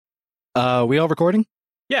We all recording?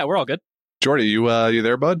 Yeah, we're all good. Jordy, you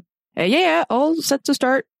there, bud? Yeah, all set to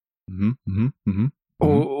start.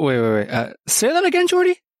 Oh, wait. Say that again,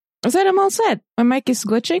 Jordy? I said I'm all set. My mic is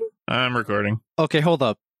glitching. I'm recording. Okay, hold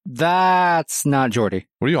up. That's not Jordy.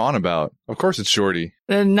 What are you on about? Of course it's Jordy.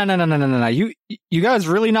 No. You guys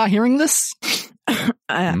really not hearing this?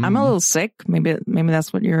 I'm a little sick. Maybe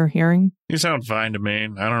that's what you're hearing. You sound fine to me.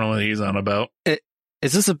 I don't know what he's on about.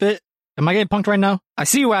 Is this a bit? Am I getting punked right now? I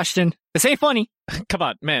see you, Ashton. This ain't funny. Come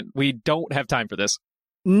on, man. We don't have time for this.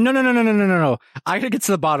 No. I gotta get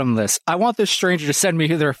to the bottom of this. I want this stranger to send me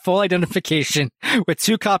their full identification with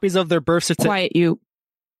 2 copies of their birth certificate. Quiet, you.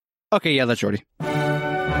 Okay, yeah, that's Jordy.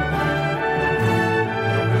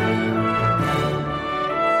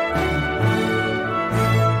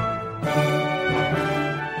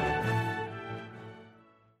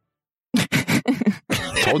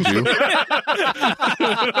 Told you.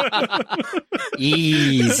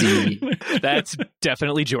 Easy. That's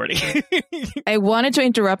definitely Jordy. I wanted to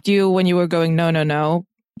interrupt you when you were going no,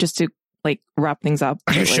 just to wrap things up.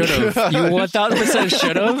 You should have. You 1000%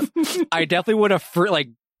 should have. I definitely would have.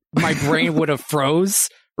 My brain would have froze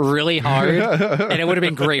really hard, and it would have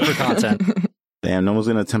been great for content. Damn, no one's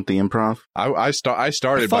gonna attempt the improv. I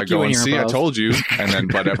started by Fuck you going, and your see, I improv." told you, and then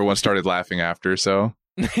but everyone started laughing after. So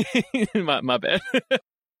my bad.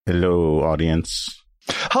 Hello, audience.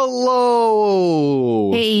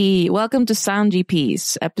 hello. Hey, welcome to Sound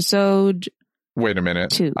GPs, episode. Wait a minute.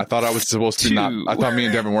 2. I thought I was supposed to not. I thought me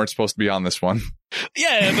and Devin weren't supposed to be on this one.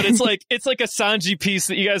 Yeah, but it's like a Sanji piece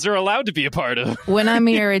that you guys are allowed to be a part of. When I'm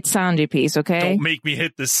here, it's Sound GPs, okay? Don't make me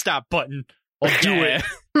hit the stop button. I'll do it.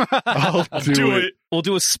 I'll do it. We'll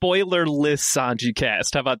do a spoiler-less Sanji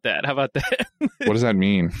cast. How about that? What does that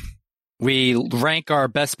mean? We rank our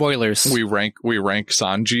best spoilers. We rank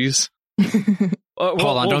Sanjis.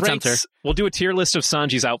 Hold on, don't tempt her. We'll do a tier list of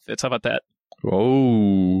Sanji's outfits. How about that?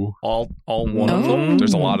 Oh, All one of No. them.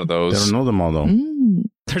 there's a lot of I don't those. know them all though. Mm.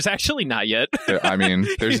 There's actually not yet. I mean,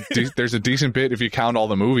 there's a decent bit if you count all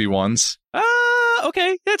the movie ones.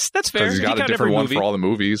 Okay, that's fair. Because he's You got a count different every one movie. for all the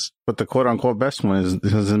movies. But the quote unquote best one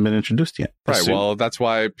hasn't been introduced yet. The Right. suit. Well, that's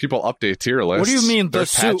why people update tier lists. What do you mean the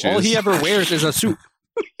There's suit? All he patches. ever wears is a suit.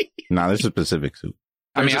 Nah, this is a specific suit.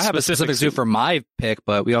 I mean, There's I a have a specific suit for my pick,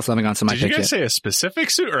 but we also haven't gone to my Did you pick guys yet. say a specific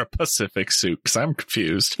suit or a Pacific suit? Because I'm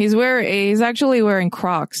confused. He's actually wearing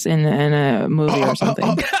Crocs in a movie or something.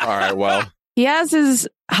 All right. Well, He has his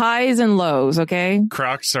highs and lows, okay?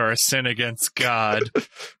 Crocs are a sin against God.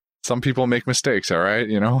 some people make mistakes. All right.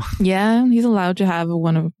 You know. Yeah, he's allowed to have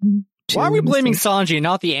one of. Why are we blaming mistakes. Sanji and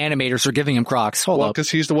not the animators for giving him Crocs? Hold Well, up.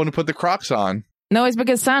 because he's the one who put the Crocs on. No, it's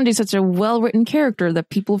because Sanji's such a well-written character that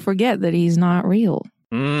people forget that he's not real.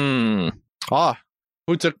 Who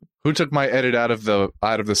took my edit out of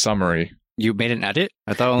the summary? You made an edit?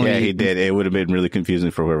 I thought only... Yeah, he did. It would have been really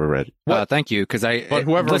confusing for whoever read it. Thank you, because But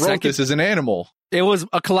whoever wrote this is an animal. It was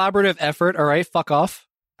a collaborative effort, all right? Fuck off.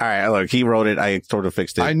 All right, look, he wrote it. I sort of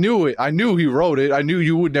fixed it. I knew it. I knew he wrote it. I knew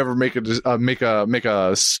you would never make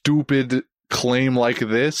a stupid claim like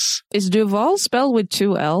this. Is Duval spelled with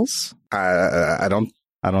 2 L's? I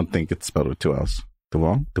don't think it's spelled with 2 L's.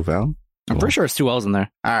 Duval? I'm pretty sure it's 2 L's in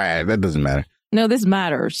there. All right, that doesn't matter. No, this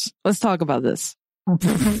matters. Let's talk about this.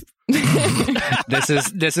 This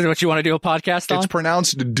is what you want to do a podcast on? It's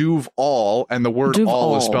pronounced Duval, and the word Duval.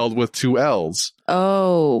 all is spelled with 2 L's.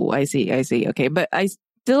 Oh, I see. Okay, but I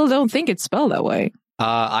still don't think it's spelled that way.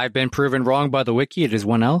 I've been proven wrong by the wiki. It is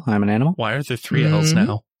 1 L. I'm an animal. Why are there 3 L's Mhm.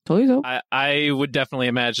 now? Told you so. I would definitely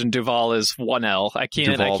imagine Duval is 1L. I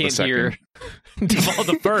can't Duval the hear Duval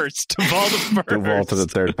the first. Duval the first. Duval to the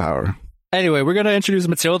 3rd power. Anyway, we're going to introduce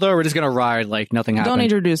Matilda, or we're just going to ride like nothing happened. Don't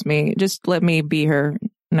introduce me. Just let me be her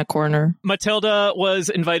in a corner. Matilda was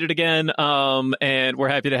invited again, and we're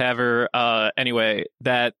happy to have her. Anyway,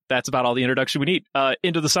 that's about all the introduction we need.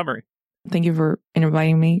 Into the summary. Thank you for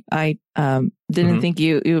inviting me. I didn't think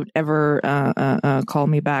you would ever call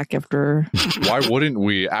me back after. Why wouldn't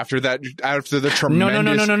we? After the No.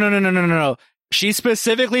 tremendous... She's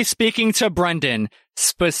specifically speaking to Brendan. Here.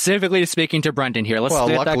 Let's Well,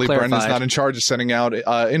 get that luckily clarified. Brendan's not in charge of sending out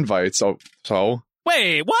invites. So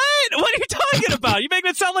Wait, what? What are you talking about? You make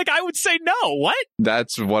it sound like I would say no. What?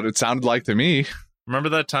 that's what it sounded like to me. Remember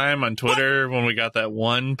that time on Twitter when we got that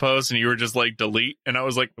one post and you were just like delete, and I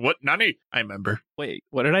was like, "What, Nani?" I remember. Wait,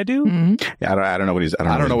 what did I do? Mhm. Yeah, I don't know what he's.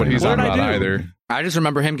 I don't know what he's What on did I about do? either. I just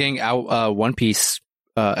remember him getting out One Piece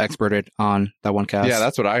experted on that one cast. Yeah,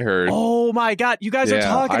 that's what I heard. Oh my god, you guys are yeah,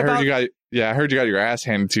 talking I heard about. you guys. Yeah, I heard you got your ass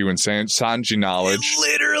handed to you in Sanji knowledge.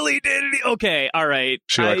 Literally did. Okay, all right.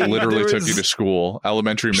 She literally took you to school,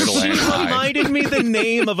 elementary, middle, and She high. reminded me the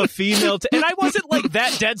name of a female, and I wasn't like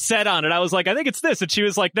that dead set on it. I was like, I think it's this, and she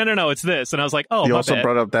was like, no, it's this, and I was like, oh, You my also bad.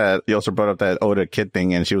 brought up that Oda Kid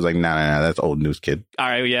thing, and she was like, nah, that's old news, kid. All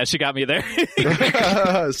right, yeah, she got me there.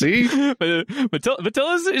 See?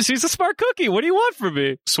 Matilda's, she's a smart cookie. What do you want from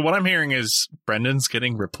me? So what I'm hearing is Brendan's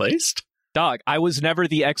getting replaced? Dog, I was never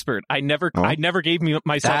the expert. I never gave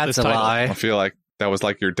myself That's this a title. lie. I feel like that was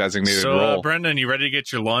like your designated So, role. Brendan, you ready to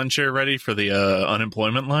get your lawn chair ready for the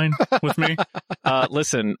unemployment line with me?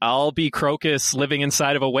 Listen, I'll be Crocus living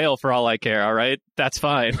inside of a whale for all I care, all right? That's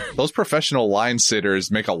fine. Those professional line sitters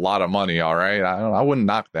make a lot of money, all right? I wouldn't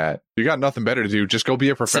knock that. You got nothing better to do. Just go be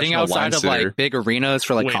a professional Sitting line outside of sitter. like big arenas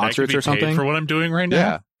for like Wait, I could concerts be or something. paid for what I'm doing right now?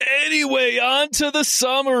 Yeah. Anyway, on to the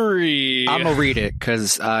summary. I'm gonna read it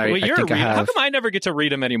because I you're think I reading. How have. come I never get to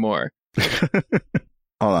read them anymore? Hold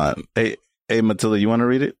on. Hey, Matilda, you want to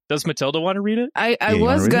read it? Does Matilda want to read it? I you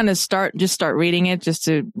wanna was read it? gonna start reading it just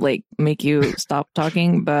to like make you stop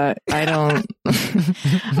talking, but I don't.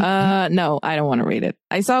 No, I don't want to read it.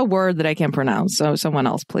 I saw a word that I can't pronounce, so someone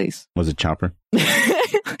else, please. Was it Chopper?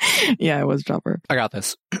 Yeah, it was Chopper. I got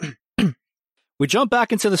this. We jump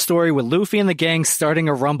back into the story with Luffy and the gang starting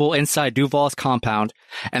a rumble inside Duval's compound,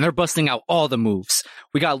 and they're busting out all the moves.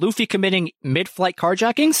 We got Luffy committing mid-flight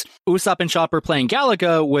carjackings, Usopp and Chopper playing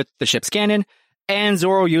Galaga with the ship's cannon, and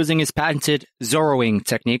Zoro using his patented Zoroing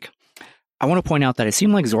technique. I want to point out that it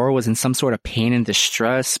seemed like Zoro was in some sort of pain and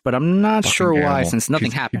distress, but I'm not Fucking sure why animal. since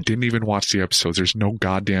nothing You happened. didn't even watch the episodes. There's no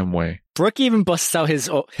goddamn way. Brook even busts out his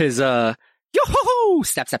yo-ho-ho,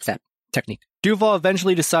 step technique. Duval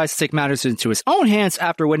eventually decides to take matters into his own hands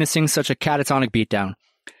after witnessing such a catatonic beatdown.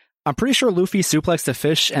 I'm pretty sure Luffy suplexed the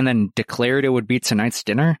fish and then declared it would be tonight's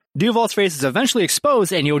dinner. Duval's face is eventually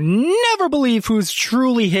exposed, and you'll never believe who's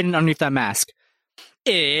truly hidden underneath that mask.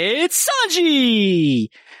 It's Sanji!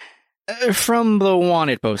 From the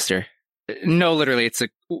Wanted poster. No, literally, it's a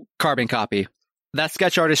carbon copy. That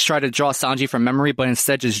sketch artist tried to draw Sanji from memory, but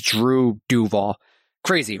instead just drew Duval.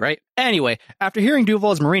 Crazy, right? Anyway, after hearing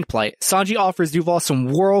Duval's marine plight, Sanji offers Duval some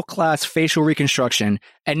world-class facial reconstruction,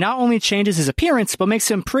 and not only changes his appearance, but makes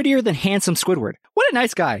him prettier than handsome Squidward. What a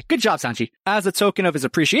nice guy. Good job, Sanji. As a token of his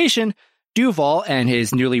appreciation, Duval and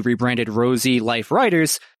his newly rebranded Rosy Life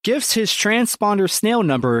Riders gives his transponder snail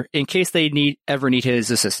number in case they ever need his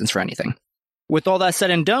assistance for anything. With all that said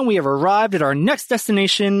and done, we have arrived at our next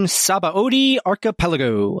destination, Sabaody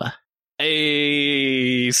Archipelago.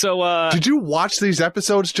 Hey, so Did you watch these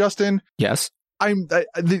episodes, Justin? Yes.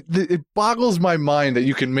 It boggles my mind that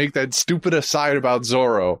you can make that stupid aside about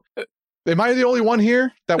Zoro. Am I the only one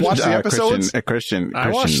here that watched the episodes? Christian,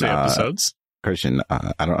 I watched the episodes. Christian,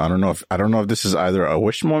 I don't know if this is either a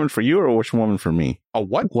wish moment for you or a wish moment for me. A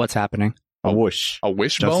what? What's happening? A whoosh. A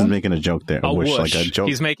wishbone? Justin's making a joke there. a whoosh, whoosh. like a joke.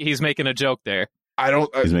 He's making a joke there. I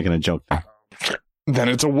don't. He's making a joke there. Then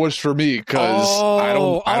it's a whoosh for me because I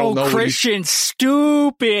don't know. Christian,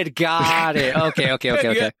 stupid. Got it.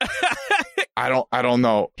 Okay. I don't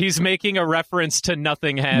know. He's making a reference to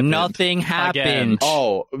nothing happened. Nothing happened.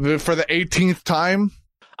 Oh, for the 18th time?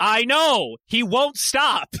 I know. He won't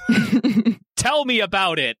stop. Tell me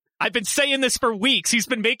about it. I've been saying this for weeks. He's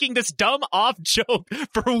been making this dumb off joke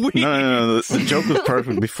for weeks. No. The joke was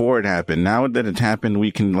perfect before it happened. Now that it's happened,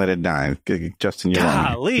 we can let it die. Justin, you're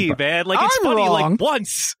wrong. Golly, man. Like, it's I'm funny, wrong. like,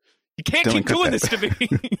 once. You can't Dylan, keep cut doing that. this to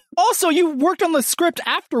me. Also, you worked on the script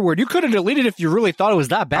afterward. You could have deleted it if you really thought it was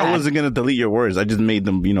that bad. I wasn't going to delete your words. I just made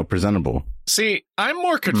them, presentable. See, I'm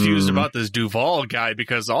more confused about this Duval guy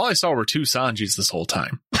because all I saw were two Sanjis this whole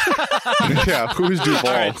time. Yeah, who's Duval?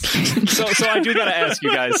 All right. So I do got to ask you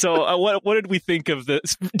guys. So what did we think of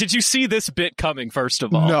this? Did you see this bit coming, first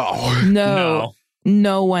of all? No.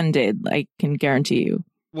 No one did. I can guarantee you.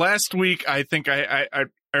 Last week, I think I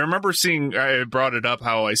remember seeing, I brought it up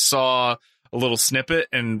how I saw a little snippet,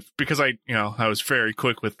 and because I was very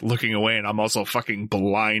quick with looking away, and I'm also fucking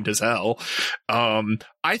blind as hell.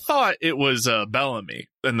 I thought it was Bellamy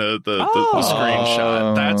in the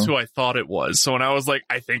screenshot. That's who I thought it was. So when I was like,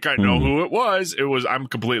 I think I know who it was, I'm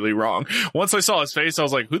completely wrong. Once I saw his face, I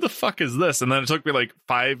was like, who the fuck is this? And then it took me like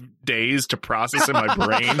 5 days to process in my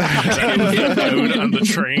brain that it was the dude on the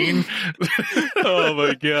train. Oh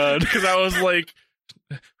my god. Because I was like,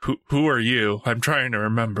 who are you? I'm trying to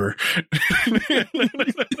remember.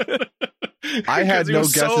 I had Because he no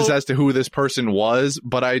was guesses so- as to who this person was,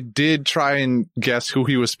 but I did try and guess who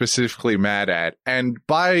he was specifically mad at. And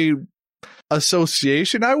by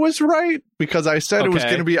association, I was right because I said it was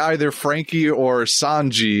going to be either Frankie or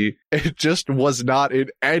Sanji. It just was not in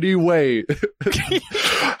any way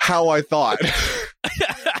how I thought.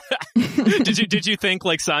 Did you think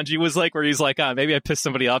like Sanji was like, where he's like, maybe I pissed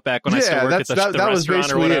somebody off back when I started working at the that was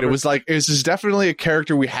basically it. It was like, this is definitely a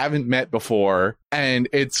character we haven't met before, and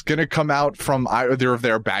it's gonna come out from either of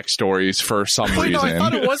their backstories for some reason. No, I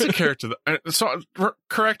thought it was a character. So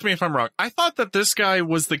correct me if I'm wrong. I thought that this guy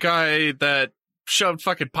was the guy that shoved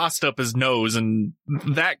fucking pasta up his nose, and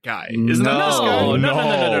that guy isn't that this guy?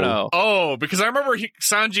 No. Oh, because I remember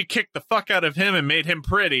Sanji kicked the fuck out of him and made him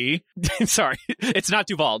pretty. Sorry, it's not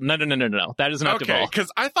Duval. No. That is not Duval.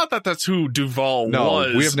 Because I thought that's who Duval was.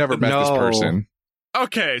 No, we have never met this person.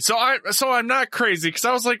 Okay, so I'm not crazy because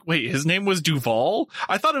I was like, wait, his name was Duval?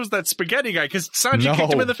 I thought it was that spaghetti guy because Sanji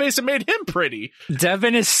kicked him in the face and made him pretty.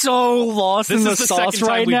 Devin is so lost in the sauce right now. This is the second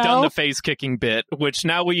time we've done the face kicking bit, which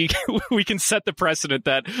now we can set the precedent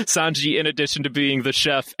that Sanji, in addition to being the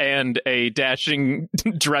chef and a dashing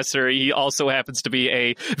dresser, he also happens to be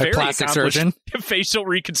a very plastic surgeon, facial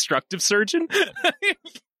reconstructive surgeon.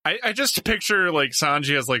 I just picture like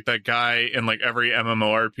Sanji as like that guy in like every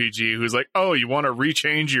MMORPG who's like, oh, you want to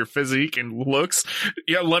rechange your physique and looks?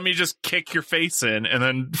 Yeah, let me just kick your face in and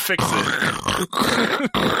then fix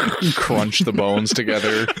it. Crunch the bones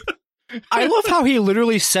together. I love how he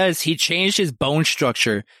literally says he changed his bone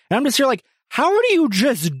structure. And I'm just here like, how do you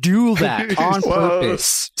just do that on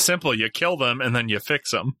purpose? Simple. You kill them and then you fix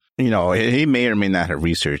them. You know, he may or may not have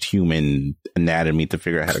researched human anatomy to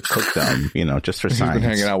figure out how to cook them, you know, just for science. He's been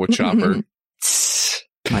hanging out with Chopper.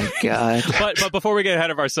 My God. But before we get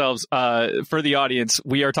ahead of ourselves, for the audience,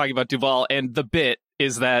 we are talking about Duval, and the bit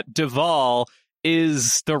is that Duval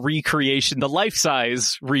is the recreation, the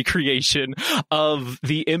life-size recreation of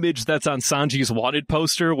the image that's on Sanji's wanted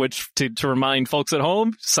poster, which, to remind folks at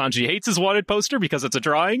home, Sanji hates his wanted poster because it's a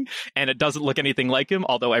drawing, and it doesn't look anything like him,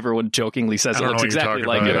 although everyone jokingly says it looks exactly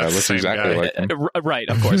like him. Yeah, it looks exactly like him. Right,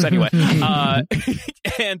 of course, anyway.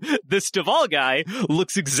 And this Duval guy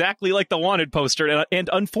looks exactly like the wanted poster, and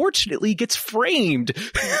unfortunately gets framed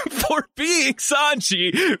for being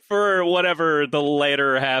Sanji for whatever the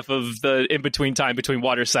later half of the in-between time between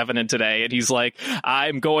Water 7 and today, and he's like,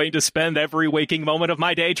 I'm going to spend every waking moment of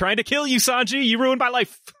my day trying to kill you, Sanji. You ruined my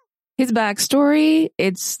life. His backstory,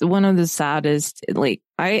 it's one of the saddest. Like,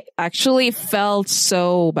 I actually felt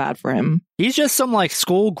so bad for him. He's just some like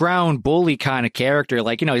school ground bully kind of character.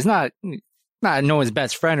 Like, you know, he's not no one's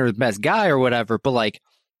best friend or the best guy or whatever, but like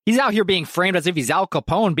he's out here being framed as if he's Al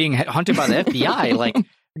Capone being hunted by the FBI. Like,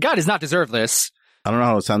 God does not deserve this. I don't know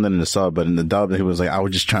how it sounded in the sub, but in the dub, he was like, I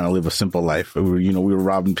was just trying to live a simple life. We were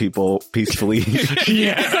robbing people peacefully.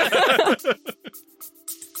 Yeah.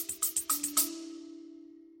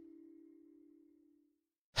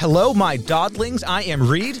 Hello, my dawdlings. I am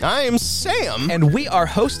Reed. I am Sam. And we are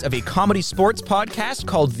hosts of a comedy sports podcast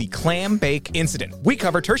called The Clam Bake Incident. We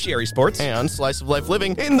cover tertiary sports and slice of life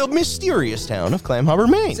living in the mysterious town of Clam Harbor,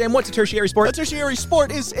 Maine. Sam, what's a tertiary sport? A tertiary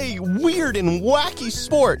sport is a weird and wacky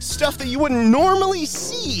sport. Stuff that you wouldn't normally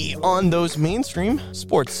see on those mainstream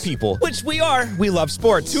sports people. Which we are. We love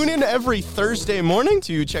sports. Tune in every Thursday morning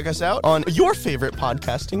to check us out on your favorite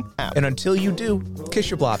podcasting app. And until you do, kiss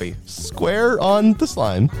your blobby. Square on the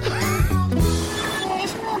slime.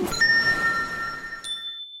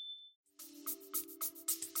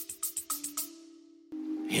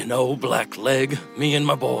 You know, Blackleg, me and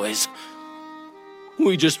my boys,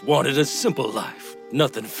 we just wanted a simple life,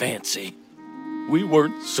 nothing fancy. We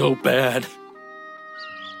weren't so bad.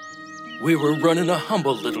 We were running a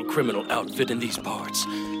humble little criminal outfit in these parts,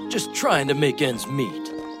 just trying to make ends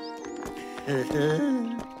meet.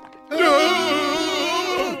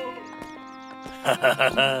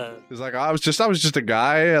 It's like I was just a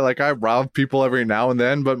guy. Like, I robbed people every now and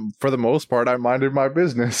then, but for the most part, I minded my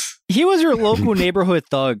business. He was your local neighborhood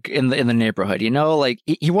thug in the neighborhood, you know. Like,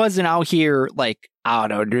 he wasn't out here like, I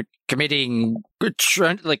don't know, committing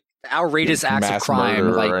like outrageous acts of crime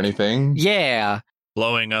or anything. Yeah.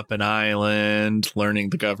 Blowing up an island,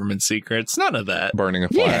 learning the government secrets, none of that. Burning a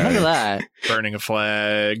flag. Yeah, none of that. Burning a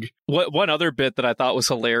flag. One other bit that I thought was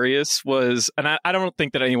hilarious was, and I don't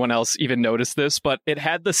think that anyone else even noticed this, but it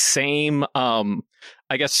had the same,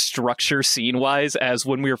 I guess, structure scene-wise as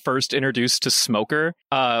when we were first introduced to Smoker,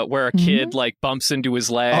 where a kid, like, bumps into his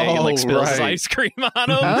leg and, like, spills his ice cream on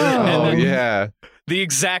him. Oh, and yeah. The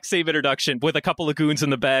exact same introduction with a couple of goons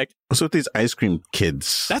in the back. What's with these ice cream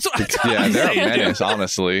kids? That's what yeah, they're a menace,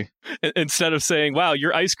 honestly. Instead of saying, wow,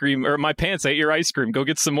 your ice cream, or my pants ate your ice cream, go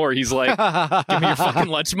get some more. He's like, give me your fucking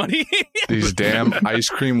lunch money. These damn ice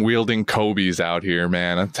cream wielding Kobe's out here,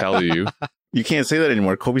 man. I tell you. You can't say that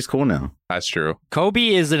anymore. Kobe's cool now. That's true. Kobe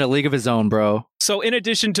is in a league of his own, bro. So in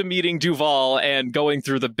addition to meeting Duval and going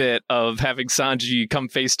through the bit of having Sanji come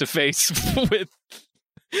face to face with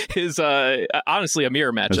his honestly a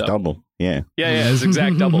mirror matchup. It's double. Yeah. Yeah, his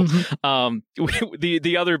exact double.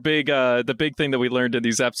 The other big thing that we learned in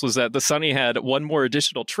these eps was that the Sunny had one more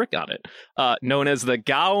additional trick on it, known as the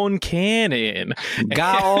Gaon Cannon.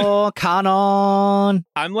 Gaon Cannon.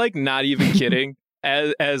 I'm like not even kidding.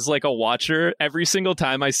 As like a watcher, every single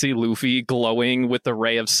time I see Luffy glowing with the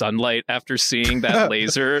ray of sunlight after seeing that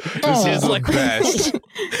laser, is like best.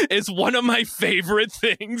 It's one of my favorite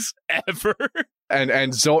things ever.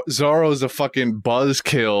 And Zoro's a fucking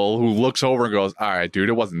buzzkill who looks over and goes, "All right, dude,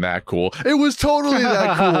 it wasn't that cool. It was totally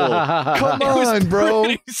that cool. Come on,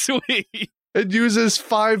 bro. Sweet. It uses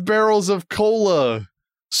 5 barrels of cola."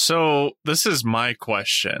 So this is my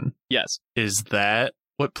question. Yes. Is that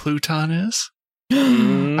what Pluton is?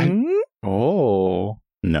 Oh.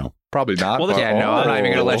 No. Probably not. Well, yeah, no, I'm not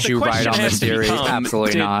even going to let you ride on this theory.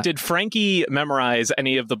 Absolutely not. Did Frankie memorize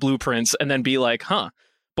any of the blueprints and then be like, huh,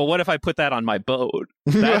 but what if I put that on my boat?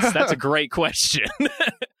 That's a great question.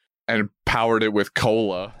 And powered it with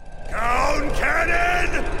cola. Down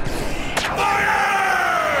cannon! Fire!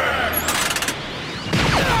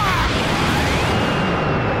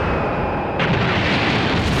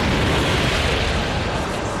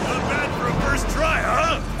 Not bad for a first try,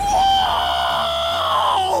 huh? Whoa!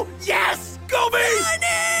 Yes! Gobi!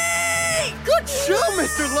 Money! Good show,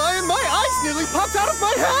 Mr. Lion. My eyes nearly popped out of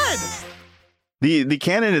my head. The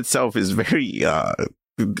cannon itself is very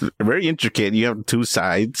very intricate. You have 2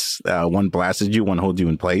 sides. One blasts you, one holds you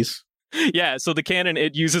in place. Yeah, so the cannon,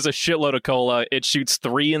 it uses a shitload of cola. It shoots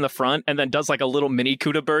 3 in the front and then does like a little mini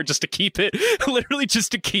Kuda bird just to keep it, literally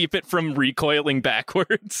just to keep it from recoiling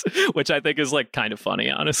backwards, which I think is like kind of funny,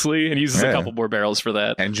 honestly. And uses a couple more barrels for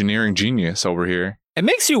that. Engineering genius over here. It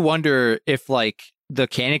makes you wonder if like the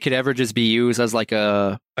cannon could ever just be used as like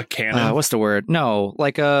a cannon. What's the word? No,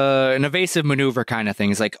 like an evasive maneuver kind of thing.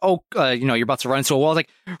 It's like, you're about to run into a wall. It's like,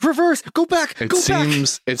 reverse, go back,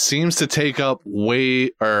 It seems to take up way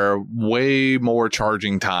more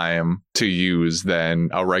charging time to use than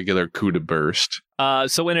a regular Kuda burst.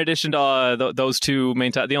 So in addition to those 2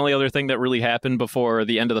 main the only other thing that really happened before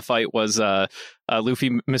the end of the fight was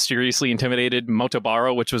Luffy mysteriously intimidated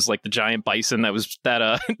Motobaro, which was like the giant bison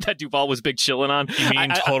that Duval was big chilling on. You mean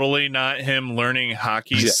totally not him learning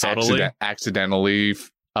hockey subtly? Accidentally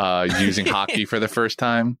using hockey for the first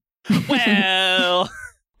time? Well...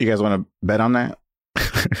 You guys want to bet on that?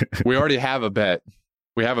 We already have a bet.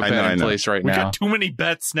 We have a bet in place right now. We got too many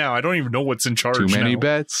bets now. I don't even know what's in charge now. Too many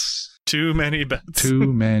bets. Too many bets.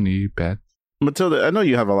 Too many bets. Matilda, I know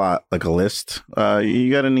you have a list.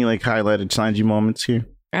 You got any like highlighted Sanji moments here?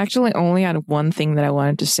 I actually only had one thing that I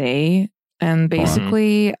wanted to say. And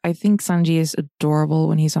basically, I think Sanji is adorable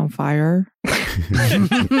when he's on fire.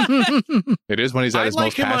 It is when he's at his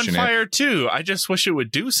most passionate. I like him on fire too. I just wish it would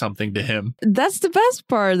do something to him. That's the best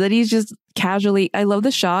part, that he's just casually... I love the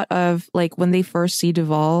shot of like when they first see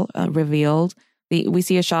Duval revealed. We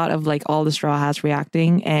see a shot of like all the Straw Hats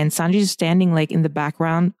reacting, and Sanji's standing like in the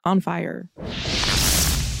background on fire.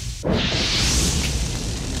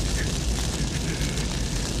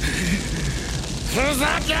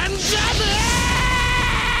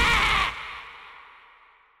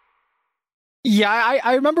 Yeah,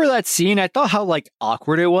 I remember that scene. I thought how like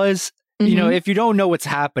awkward it was. Mm-hmm. You know, if you don't know what's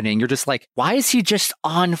happening, you're just like, why is he just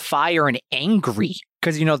on fire and angry?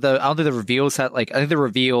 Because I think the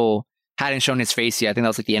reveal hadn't shown his face yet. I think that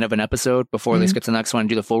was like the end of an episode before they skip to the next one and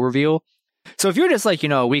do the full reveal. So if you're just like,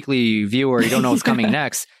 a weekly viewer, you don't know what's coming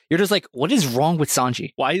next, you're just like, what is wrong with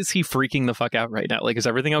Sanji? Why is he freaking the fuck out right now? Like, is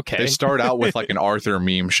everything okay? They start out with like an Arthur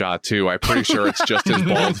meme shot too. I'm pretty sure it's just his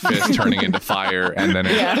bald fist turning into fire, and then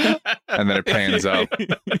it pans up.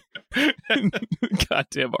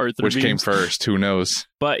 Goddamn Arthur Which memes. came first? Who knows?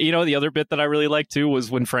 But the other bit that I really liked too was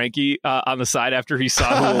when Frankie on the side after he saw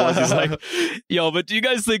who it was, he's like, "Yo, but do you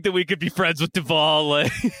guys think that we could be friends with Duval?"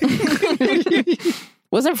 Like.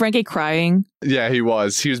 Wasn't Frankie crying? Yeah, he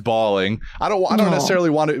was. He was bawling. I don't necessarily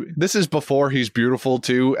want to. This is before he's beautiful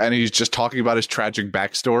too, and he's just talking about his tragic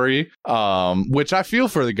backstory, which I feel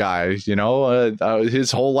for the guy.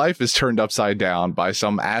 His whole life is turned upside down by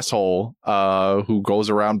some asshole who goes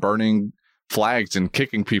around burning flags and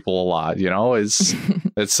kicking people a lot.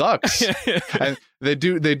 It sucks. And they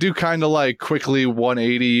do kind of like quickly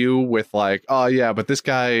 180 you with like, oh yeah, but this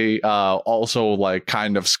guy also like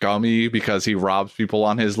kind of scummy because he robs people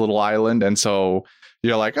on his little island, and so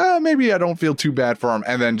you're like, maybe I don't feel too bad for him,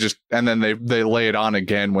 and then they lay it on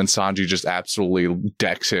again when Sanji just absolutely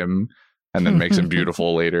decks him and then makes him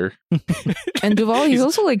beautiful later. And Duval, he's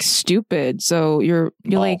also like stupid. So you're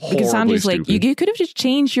like, because Sanji's like, you could have just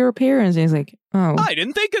changed your appearance. And he's like, oh, I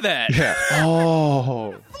didn't think of that. Yeah.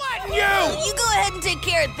 Oh. Flatten you! You go ahead and take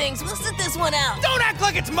care of things. We'll sit this one out. Don't act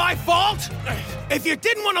like it's my fault! If you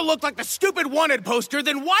didn't want to look like the stupid wanted poster,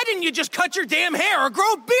 then why didn't you just cut your damn hair or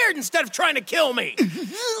grow a beard instead of trying to kill me?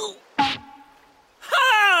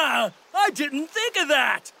 Ha! I didn't think of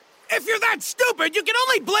that! If you're that stupid, you can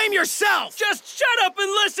only blame yourself! Just shut up and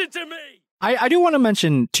listen to me! I do want to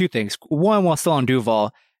mention two things. One, while still on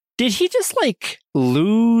Duval, did he just like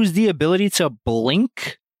lose the ability to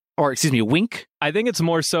blink? Or excuse me, wink? I think it's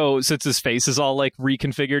more so since his face is all like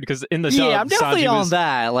reconfigured because in the dub, I'm definitely Sanji on was,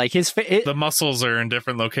 that. Like his The muscles are in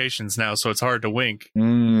different locations now, so it's hard to wink.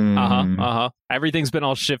 Everything's been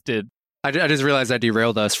all shifted. I just realized I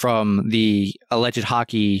derailed us from the alleged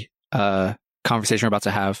hockey conversation we're about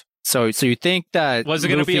to have. So you think that was it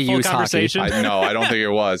going to be a full conversation? No, I don't think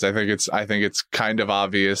it was. I think it's kind of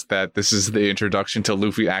obvious that this is the introduction to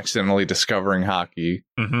Luffy accidentally discovering hockey.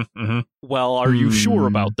 Well, are you sure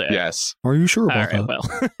about that? Yes. Are you sure about that?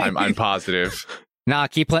 Well, I'm positive. Nah,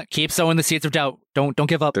 keep sowing the seeds of doubt. Don't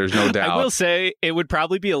give up. There's no doubt. I will say it would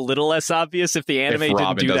probably be a little less obvious if the anime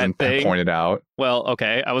didn't do that thing. Point it out. Well,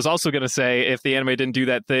 okay. I was also going to say if the anime didn't do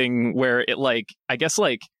that thing where it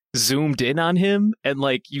zoomed in on him and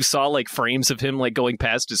like you saw like frames of him like going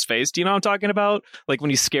past his face. Do you know what I'm talking about? Like when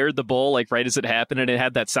he scared the bull, like right as it happened, and it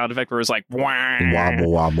had that sound effect where it was like wah.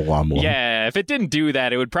 Wobble, wobble, wobble. Yeah, if it didn't do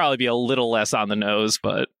that, it would probably be a little less on the nose,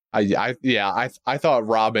 but I thought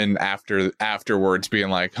Robin afterwards being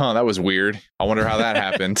like, that was weird. I wonder how that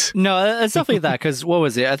happened. No, it's definitely that, because what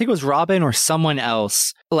was it? I think it was Robin or someone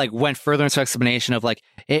else like went further into explanation of like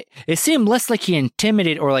it seemed less like he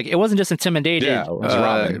intimidated, or like it wasn't just intimidated. Yeah, it was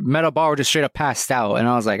Robin. Metabaro just straight up passed out, and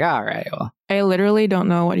I was like, all right, well. I literally don't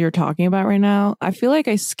know what you're talking about right now. I feel like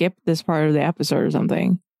I skipped this part of the episode or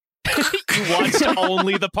something. You watched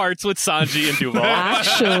only the parts with Sanji and Duval.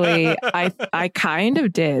 Actually, I kind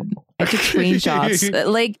of did. I took screenshots.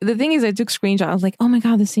 Like the thing is, I took screenshots. I was like, oh my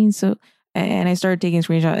god, this scene's so. And I started taking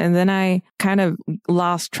screenshots, and then I kind of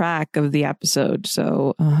lost track of the episode.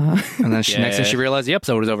 So, and then next thing she realized the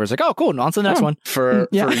episode was over. It's like, oh, cool, on to the next one. For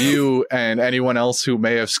you and anyone else who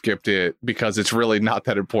may have skipped it because it's really not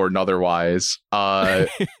that important otherwise.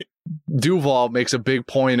 Duval makes a big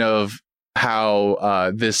point of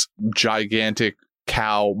how this gigantic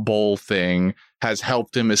cow bull thing has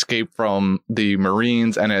helped him escape from the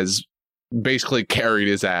Marines and has basically carried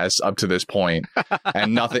his ass up to this point.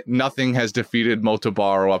 And nothing has defeated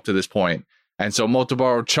Motobaro up to this point. And so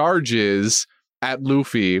Motobaro charges at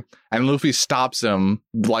Luffy, and Luffy stops him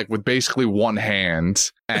like with basically one hand.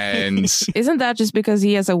 And isn't that just because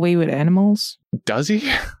he has a way with animals? Does he?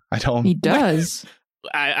 I don't. He does.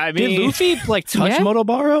 I mean, did Luffy like touch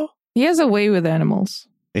Motobaro? He has a way with animals.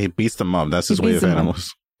 He beats them up. That's his way with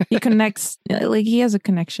animals. He connects, like he has a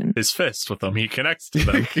connection. His fist with them. He connects to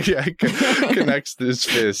them. Connects his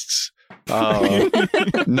fists.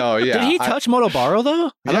 No, yeah. Did he touch Motobaro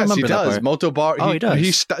though? Yes, he does. Motobaro. Oh, he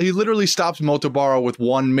does. He literally stops Motobaro with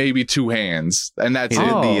one, maybe two hands, and that's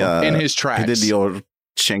in his tracks. He did the old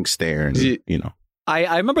Shank stare, and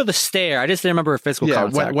I remember the stare. I just didn't remember a physical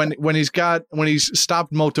contact. When he's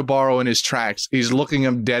stopped Motobaro in his tracks, he's looking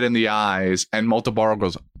him dead in the eyes, and Motobaro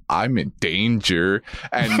goes, "I'm in danger,"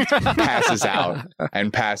 and passes out.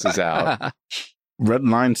 Red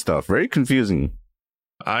line stuff, very confusing.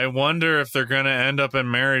 I wonder if they're going to end up in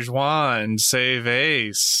Marijois and save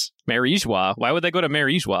Ace. Marijois? Why would they go to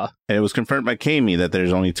Marijois? And it was confirmed by Kami that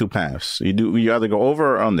there's only two paths. You either go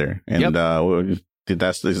over or under, and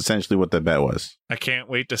that's essentially what the bet was. I can't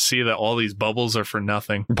wait to see that all these bubbles are for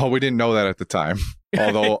nothing. But we didn't know that at the time.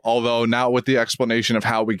 Although now with the explanation of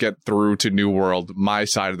how we get through to New World, my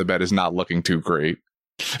side of the bet is not looking too great.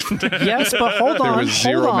 Yes, but hold on. There was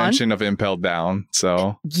zero mention of Impelled Down,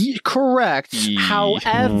 so correct.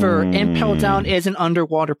 However, Impelled Down is an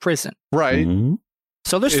underwater prison, right? Mm-hmm.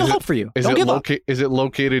 So there's still hope for you. Don't give up. Is it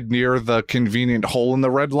located near the convenient hole in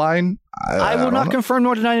the red line? I will not confirm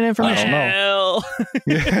nor deny that information.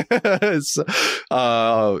 Yes.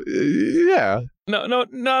 Yeah.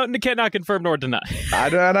 No, cannot confirm nor deny.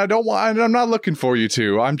 I'm not looking for you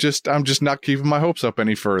to. I'm just not keeping my hopes up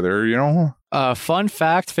any further, you know? Fun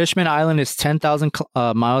fact, Fishman Island is 10,000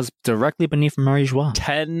 miles directly beneath Marijois.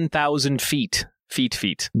 10,000 feet.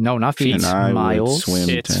 Feet. No, not feet. Miles.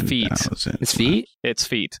 It's feet. It's feet? It's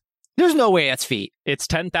feet. There's no way that's feet. It's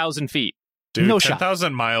 10,000 feet. Dude, No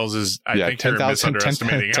 10,000 miles is, I think you're 10,000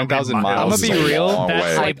 misunestimating. 10,000 I'm miles. gonna be real.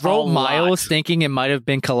 That's I like wrote a lot. miles thinking it might have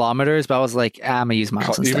been kilometers, but I was like, I'm gonna use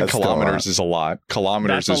miles Even instead. That's still a kilometers lot. is a lot.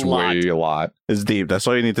 Kilometers That's is a lot. way a lot. It's deep. That's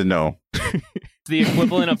all you need to know. It's the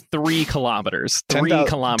equivalent of 3 kilometers. 3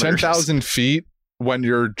 kilometers. 10,000 feet when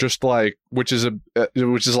you're just like, which is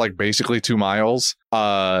like basically 2 miles,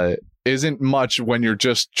 isn't much when you're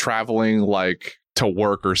just traveling like to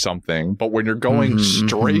work or something. But when you're going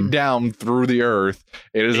straight down through the earth,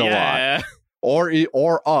 it is a lot.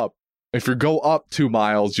 Or up. If you go up 2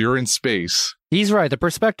 miles, you're in space. He's right. The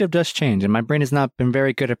perspective does change, and my brain has not been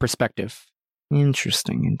very good at perspective.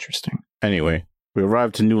 Interesting. Anyway, we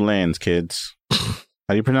arrived to new lands, kids. How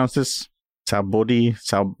do you pronounce this? Sabaody?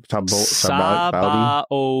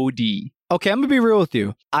 Sabaody. Okay, I'm gonna be real with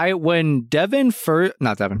you. When Brendan first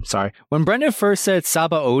said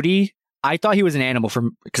Sabaody, I thought he was an animal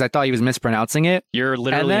because I thought he was mispronouncing it. You're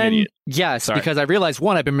literally and then, an idiot. Yes, Sorry. because I realized,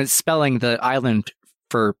 one, I've been misspelling the island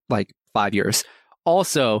for like 5 years.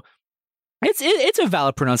 Also, it's a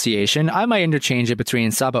valid pronunciation. I might interchange it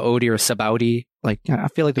between Sabaody or Sabaudi. Like, I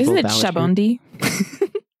feel like they're Isn't it both valid. Shabondi?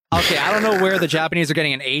 Okay, I don't know where the Japanese are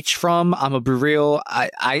getting an H from. I'm gonna be real.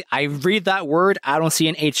 I read that word. I don't see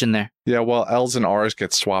an H in there. Yeah, well, L's and R's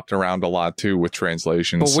get swapped around a lot too with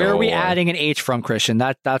translation. But where are we so, adding an H from, Christian?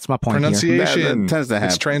 That's my point here. pronunciation? That tends to happen.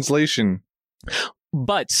 It's translation.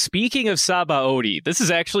 But speaking of Sabaody, this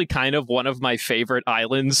is actually kind of one of my favorite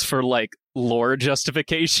islands for like lore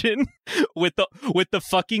justification with the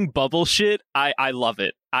fucking bubble shit. I love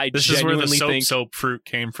it. This is where the genuinely think soap fruit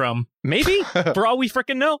came from. maybe for all we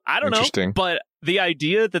freaking know. I don't know. Interesting. But the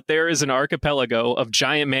idea that there is an archipelago of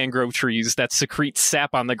giant mangrove trees that secrete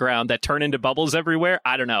sap on the ground that turn into bubbles everywhere,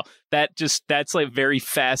 I don't know. That's like very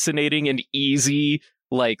fascinating and easy,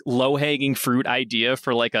 like low-hanging fruit idea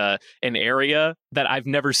for like an area that I've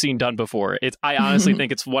never seen done before. I honestly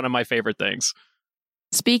think it's one of my favorite things.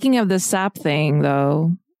 Speaking of the sap thing,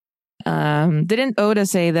 though, didn't Oda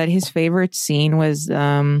say that his favorite scene was?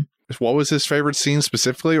 What was his favorite scene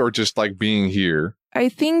specifically, or just like being here? I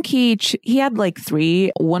think he had like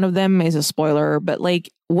 3. One of them is a spoiler, but like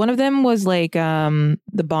one of them was like the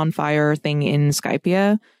bonfire thing in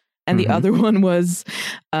Skypiea, and the other one was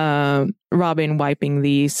Robin wiping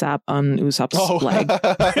the sap on Usopp's leg,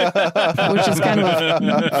 which is kind of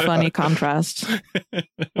a funny contrast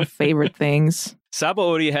of favorite things.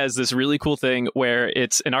 Sabaody has this really cool thing where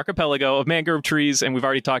it's an archipelago of mangrove trees, and we've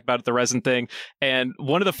already talked about it, the resin thing. And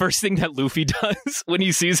one of the first things that Luffy does when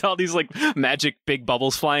he sees all these like magic big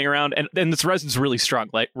bubbles flying around, and this resin's really strong,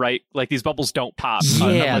 like right, like these bubbles don't pop. Yeah,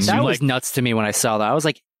 unless that you, was like, nuts to me when I saw that. I was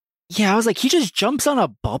like, he just jumps on a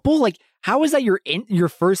bubble. Like, how is that your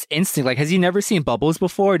first instinct? Like, has he never seen bubbles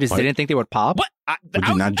before? Just didn't think they would pop? What? Would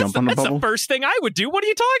you not jump on a That's bubble? the first thing I would do. What are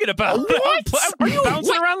you talking about? What? Are you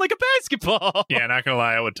bouncing around like a basketball? Yeah, not gonna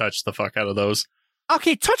lie, I would touch the fuck out of those.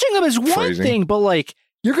 Okay, touching them is one Phrasing. thing, but like,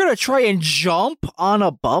 you're gonna try and jump on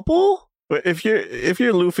a bubble? But if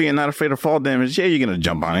you're Luffy and not afraid of fall damage, yeah, you're gonna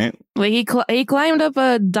jump on it. Like he climbed up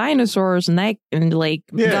a dinosaur's neck and like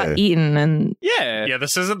got eaten, and Yeah.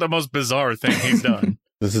 This isn't the most bizarre thing he's done.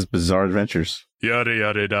 This is Bizarre Adventures. Yada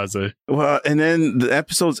yada does it. Well, and then the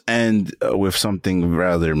episodes end with something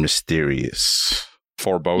rather mysterious.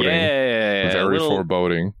 Foreboding. Yeah, Very little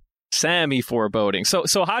foreboding. Sammy foreboding. So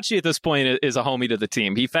Hachi at this point is a homie to the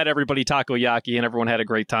team. He fed everybody takoyaki and everyone had a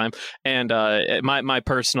great time. And my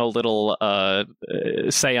personal little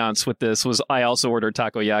seance with this was I also ordered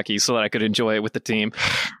takoyaki so that I could enjoy it with the team.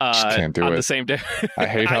 Just can't do on it. the same day. I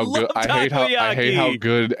hate how good love I hate how takoyaki.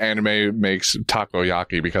 good anime makes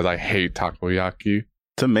takoyaki because I hate takoyaki.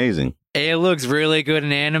 It's amazing. It looks really good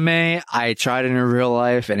in anime. I tried it in real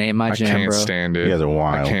life and ain't my I jam, can't bro. stand it. You guys are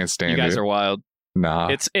wild. I can't stand You guys it. are wild. Nah.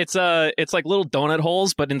 It's like little donut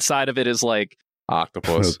holes, but inside of it is like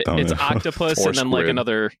Octopus. it's octopus Or and then like squid.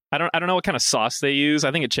 another. I don't know what kind of sauce they use.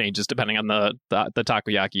 I think it changes depending on the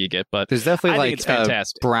takoyaki you get, but There's definitely I think like it's a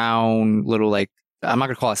fantastic. brown little like I'm not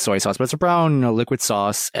gonna call it soy sauce, but it's a brown liquid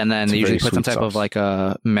sauce, and then It's a they usually very put some sweet type of sauce. like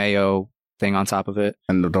a mayo thing on top of it.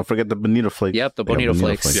 And don't forget the bonito flakes. Yep, the They got bonito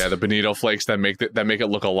flakes. Yeah, the bonito flakes that make it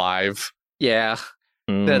look alive. Yeah,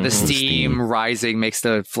 the Mhm. steam rising makes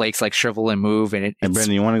the flakes like shrivel and move, and And it's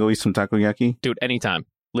Brandon, you want to go eat some takoyaki? Dude, anytime,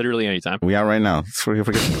 literally anytime. We out right now. Forget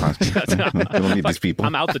the class. We don't need these people.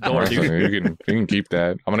 I'm out the door, dude. you can keep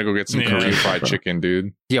that. I'm gonna go get some Yeah. Korean fried chicken,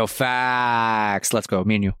 dude. yo facts. Let's go,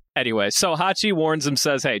 me and you. Anyway, so Hachi warns him,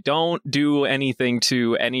 says, hey, don't do anything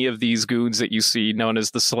to any of these goons that you see known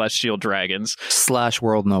as the Celestial Dragons. /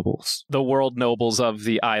 world nobles. The world nobles of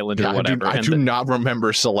the island or whatever. I do not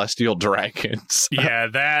remember Celestial Dragons.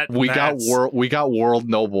 Yeah, we got world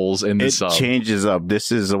nobles in the It sub. changes up.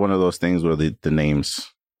 This is one of those things where the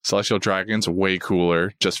names. Celestial Dragons, way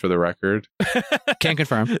cooler, just for the record. Can't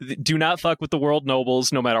confirm. Do not fuck with the world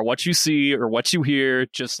nobles, no matter what you see or what you hear.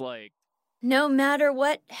 Just like... No matter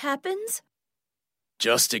what happens?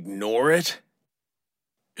 Just ignore it?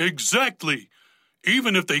 Exactly.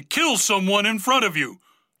 Even if they kill someone in front of you,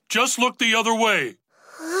 just look the other way.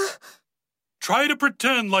 Try to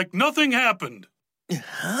pretend like nothing happened.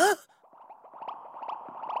 Huh?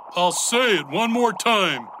 I'll say it one more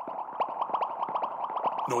time.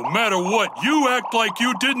 No matter what, you act like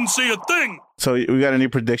you didn't see a thing. So we got any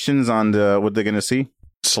predictions on what they're going to see?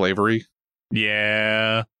 Slavery.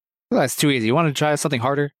 Yeah. Well, that's too easy. You want to try something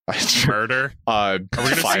harder? Murder. Are we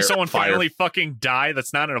going to see someone finally fucking die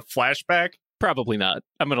that's not in a flashback? Probably not.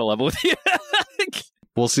 I'm going to level with you.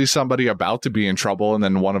 We'll see somebody about to be in trouble, and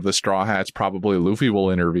then one of the Straw Hats, probably Luffy,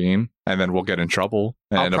 will intervene, and then we'll get in trouble.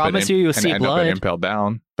 And I'll promise you'll see end up blood. impaled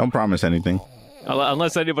down. Don't promise anything.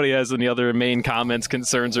 Unless anybody has any other main comments,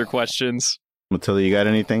 concerns, or questions. Matilda, you got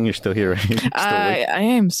anything? You're still here, right? I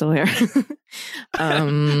am still here. Thanks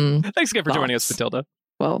again for joining us, Matilda.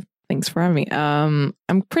 Well, thanks for having me. I'm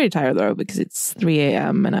pretty tired though because it's 3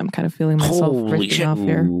 a.m. and I'm kind of feeling myself drifting off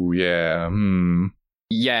here. Ooh, yeah.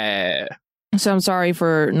 Yeah. So I'm sorry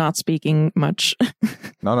for not speaking much.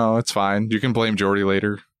 No, it's fine. You can blame Jordy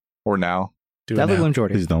later or now. Definitely blame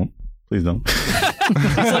Jordy. Please don't. Please don't.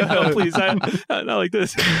 He's like, no, please, not like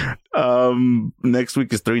this. Next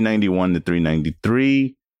week is 391 to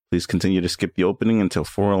 393. Please continue to skip the opening until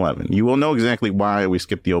 411. You will know exactly why we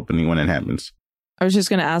skip the opening when it happens. I was just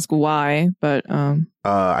going to ask why, but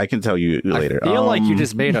I can tell you later. I feel like you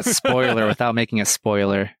just made a spoiler without making a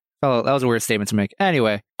spoiler. Oh, that was a weird statement to make.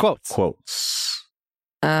 Anyway, quotes.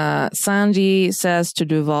 Sanji says to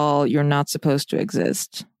Duval, "You're not supposed to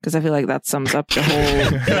exist," because I feel like that sums up the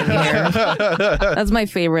whole thing here. That's my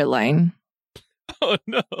favorite line. Oh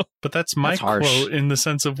no! But that's my harsh. quote in the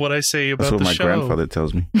sense of what I say about That's what the my show. grandfather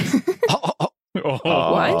tells me. What?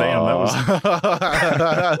 Damn, that was.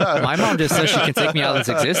 My mom just says she can take me out of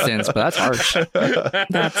this existence, but that's harsh.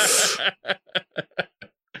 That's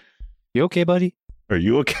You okay, buddy? Are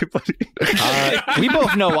you okay, buddy? We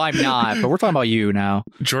both know I'm not, but we're talking about you now.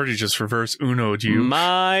 Jordy just reverse Uno'd you.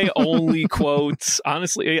 My only quotes,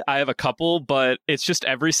 honestly, I have a couple, but it's just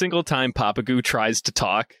every single time Papagoo tries to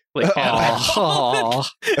talk. Like,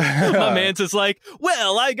 my man's is like,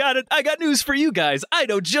 well, I got news for you guys. I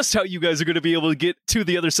know just how you guys are going to be able to get to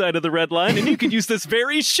the other side of the red line, and you can use this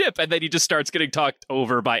very ship. And then he just starts getting talked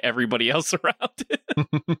over by everybody else around him.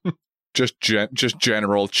 Just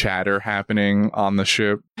general chatter happening on the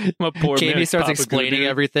ship. My poor Kami man, starts Papagoo, explaining dude.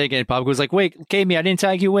 everything, and Papagoo's like, wait, Kami, I didn't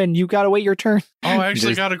tag you in. You gotta wait your turn. Oh, I actually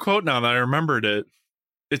Just- got a quote now that I remembered it.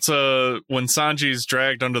 It's when Sanji's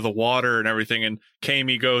dragged under the water and everything, and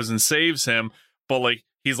Kami goes and saves him, but like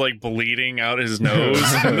he's like bleeding out his nose,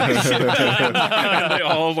 and they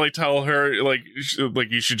all like tell her like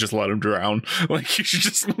you should just let him drown, like you should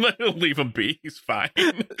just leave him be. He's fine.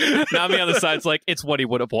 Nami on the side's like, it's what he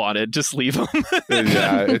would have wanted. Just leave him.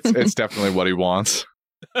 Yeah, it's definitely what he wants.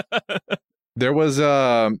 There was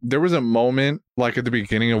a moment like at the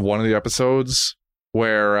beginning of one of the episodes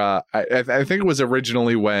where I think it was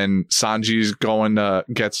originally when Sanji's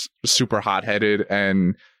gets super hot-headed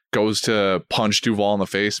and goes to punch Duval in the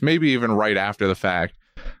face, maybe even right after the fact.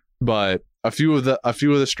 But a few of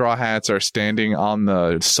the Straw Hats are standing on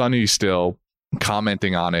the Sunny still,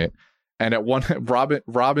 commenting on it. And at one,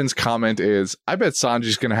 Robin's comment is, "I bet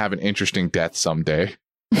Sanji's going to have an interesting death someday."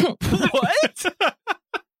 What?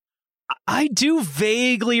 I do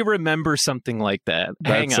vaguely remember something like that.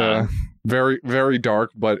 Hang on. Very, very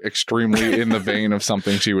dark, but extremely in the vein of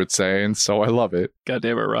something she would say, and so I love it. God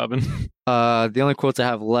damn it, Robin. The only quotes I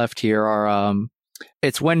have left here are,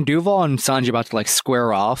 it's when Duval and Sanji about to like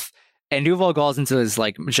square off, and Duval goes into his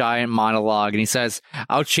like giant monologue, and he says,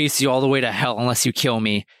 "I'll chase you all the way to hell unless you kill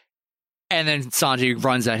me." And then Sanji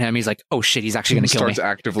runs at him. He's like, "Oh shit, he's actually going to kill me." Starts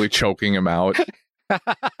actively choking him out.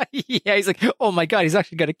 Yeah, he's like, "Oh my god, he's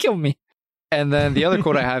actually going to kill me." And then the other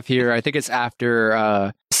quote I have here, I think it's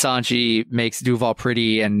after Sanji makes Duval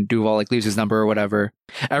pretty and Duval like leaves his number or whatever.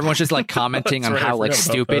 Everyone's just like commenting on right, how I like forgot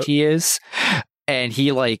about stupid that. he is. And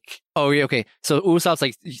he like, oh yeah, okay. So Usopp's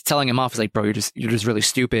like telling him off. He's like, "Bro, you're just really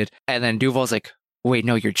stupid." And then Duval's like, wait,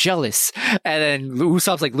 no, you're jealous. And then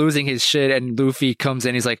Usopp's like losing his shit, and Luffy comes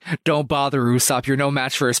in. He's like, don't bother, Usopp. You're no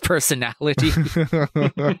match for his personality.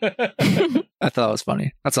 I thought it was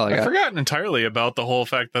funny. That's all I got. I've forgotten entirely about the whole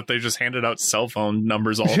fact that they just handed out cell phone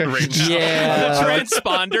numbers all right now. The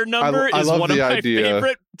transponder number I is love one of the my idea.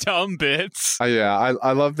 favorite dumb bits. I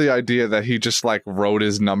love the idea that he just like wrote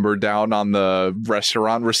his number down on the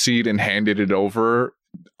restaurant receipt and handed it over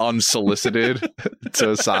unsolicited to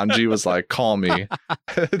Sanji. Was like, call me.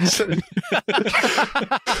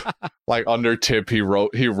 Like under tip, he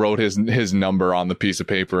wrote his number on the piece of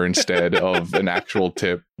paper instead of an actual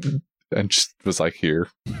tip, and just was like, here.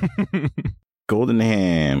 Golden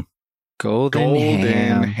ham.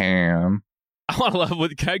 Golden ham. I want to love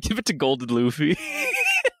what. Can I give it to Golden Luffy?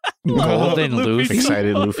 Golden Luffy.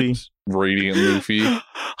 Excited Luffy. Radiant Luffy.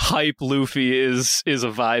 Hype Luffy is a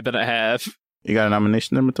vibe and a half. You got a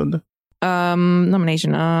nomination there, Matilda?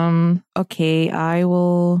 Nomination. Okay, I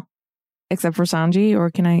will. Except for Sanji, or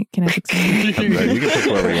can I pick Sanji? You can pick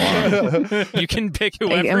whoever you want. You can pick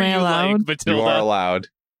whoever Am I you allowed? like, Matilda. You are allowed.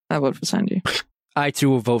 I vote for Sanji. I too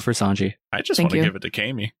will vote for Sanji. I just Thank want to you. give it to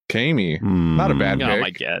Kami. Kami. Not a bad Oh pick. my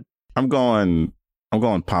god. I'm going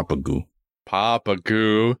Papa Goo. Papa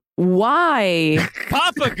Goo. Why?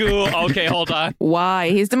 Papa Goo. Okay, hold on. Why?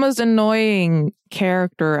 He's the most annoying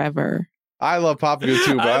character ever. I love Papa Goo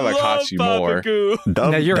too, but I like love Hachi Papa more. Goo.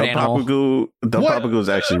 Dub, No, you're an Dub Papa animal. Goo. Dub What? Papa Goo is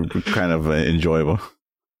actually kind of enjoyable.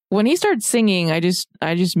 When he starts singing, I just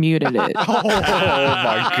muted it. Oh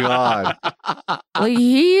my god. Like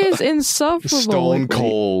he is insufferable. Stone Like,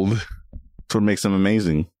 cold. That's what makes him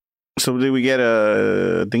amazing. So did we get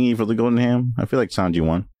a thingy for the Golden Ham? I feel like Sanji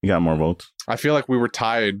won. He got more votes. I feel like we were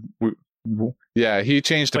tied. Yeah, he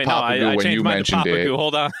changed to Wait, no, Papa Goo I when changed you mine to mentioned Papa it. Goo.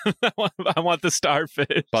 Hold on. I want the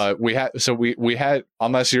starfish. But we had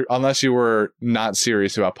unless you were not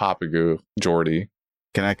serious about Papa Goo, Jordy.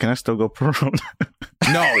 Can I still go Perona?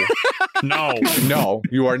 No, no,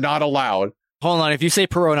 you are not allowed. Hold on. If you say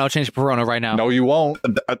Perona, I'll change to Perona right now. No, you won't.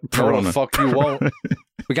 No, the Perona. fuck you won't.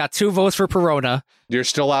 We got 2 votes for Perona. You're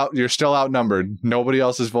still out. You're still outnumbered. Nobody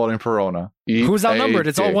else is voting Perona. Eat Who's outnumbered? a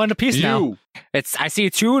It's all dick. 1 apiece now. You. I see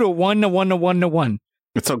 2 to 1 to 1 to 1 to 1.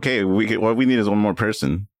 It's okay. What we need is one more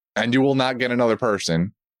person. And you will not get another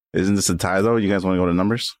person. Isn't this a tie though? You guys want to go to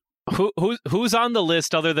numbers? Who's on the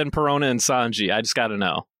list other than Perona and Sanji? I just got to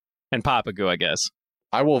know. And Papa Goo, I guess.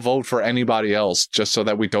 I will vote for anybody else just so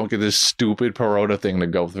that we don't get this stupid Perona thing to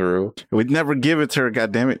go through. We'd never give it to her.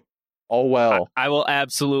 God damn it! Oh well. I will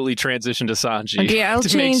absolutely transition to Sanji. Okay, I'll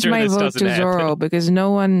to make change sure my this vote doesn't to happen. Zoro because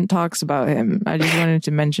no one talks about him. I just wanted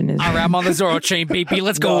to mention his All right, name. I'm on the Zoro chain, baby.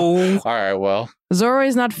 Let's go. All right. Well, Zoro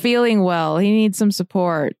is not feeling well. He needs some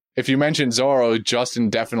support. if you mention Zoro, Justin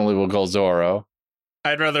definitely will go Zoro.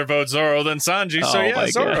 I'd rather vote Zoro than Sanji, so Oh yeah, my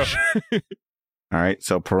Zoro. gosh. All right,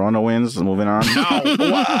 so Perona wins. Moving on.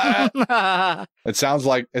 It sounds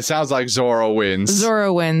like Zoro wins.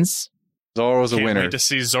 Zoro wins. Zoro's a Can't winner. wait to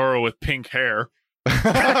see Zoro with pink hair.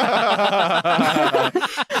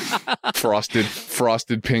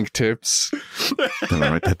 frosted pink tips.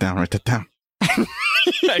 Write that down. Write that down.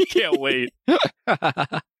 I can't wait.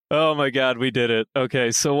 Oh my god, we did it.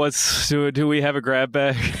 Okay, so do we have a grab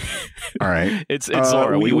bag? All right. It's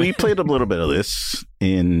Zoro. We played a little bit of this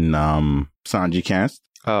in Sanji Cast.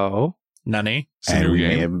 Oh. Nani? And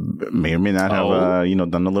we may or may not have Oh.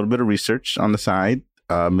 done a little bit of research on the side.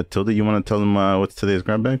 Matilda, you want to tell them what's today's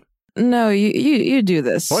grab bag? No, you do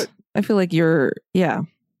this. What? I feel like you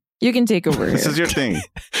can take over here. This is your thing.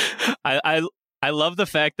 I love the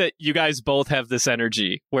fact that you guys both have this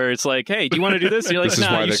energy where it's like, hey, do you want to do this? And you're like, This is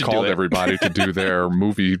nah, why you they should called do it. everybody to do their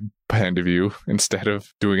movie hand of you instead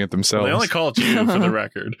of doing it themselves. They only called you for the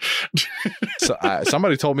record. So,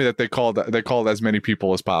 somebody told me that they called as many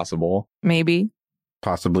people as possible. Maybe.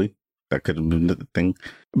 Possibly. That could have been the thing.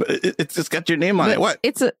 But it's got your name on But it. What?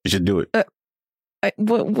 It's a You should do it.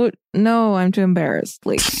 what? No, I'm too embarrassed.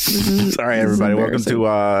 Like, Sorry, everybody. Welcome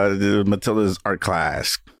to Matilda's art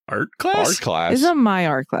class. Art class? Art class. It's not my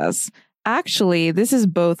art class. Actually, this is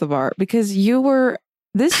both of our because you were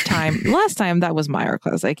this time. Last time that was my art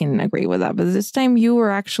class. I can agree with that. But this time you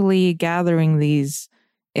were actually gathering these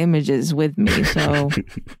images with me. So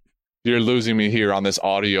You're losing me here on this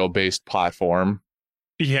audio-based platform.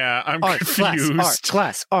 Yeah, I'm Art confused.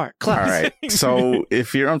 class. All right. So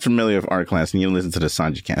if you're unfamiliar with art class and you listen to the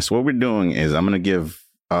Sanji Cast, what we're doing is I'm going to give,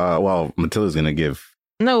 Matilda's going to give.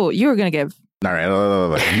 no, you were gonna give. All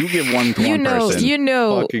right. You give one to one person. You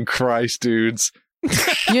know, Fucking Christ, dudes.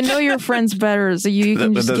 you know your friends better, so you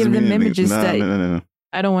can That just doesn't give them mean anything. images No.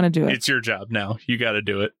 I don't want to do it. It's your job now. You got to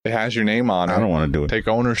do it. It has your name on it. I don't want to do it. Take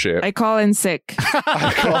ownership. I call in sick.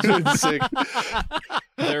 I called in sick.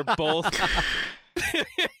 They're both.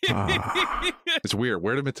 It's weird.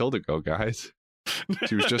 Where did Matilda go, guys?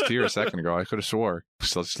 She was just here a second ago. I could have swore.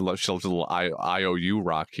 She's a little IOU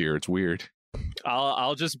rock here. It's weird.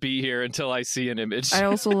 I'll just be here until I see an image. I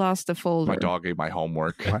also lost a folder. My dog ate my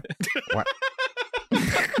homework. What?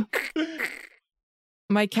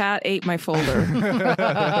 My cat ate my folder.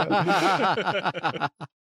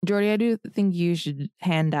 Jordy, I do think you should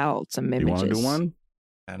hand out some images. You want to do one?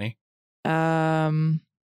 Annie? Um,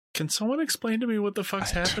 Can someone explain to me what the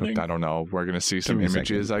fuck's happening? I don't know. We're gonna see Give some me a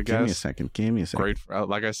images. second. I Give me a guess. second. Give me a second. Great.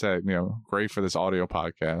 Like I said, great for this audio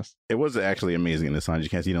podcast. It was actually amazing in the song. You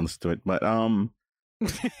can't see, you don't listen to it, but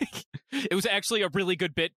It was actually a really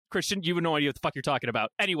good bit, Christian. You have no idea what the fuck you're talking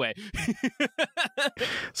about. Anyway.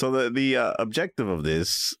 So the objective of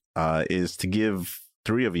this is to give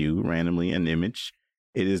 3 of you randomly an image.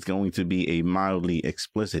 It is going to be a mildly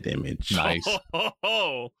explicit image. Nice.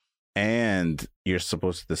 And you're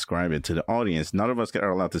supposed to describe it to the audience. None of us are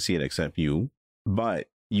allowed to see it except you, but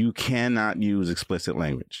you cannot use explicit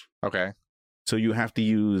language. Okay. So you have to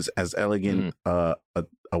use as elegant a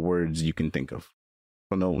words you can think of.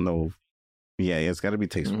 So no. Yeah, it's got to be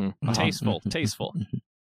tasteful. Tasteful.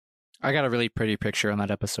 I got a really pretty picture on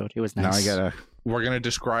that episode. It was nice. Now We're gonna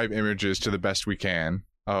describe images to the best we can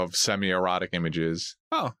of semi-erotic images.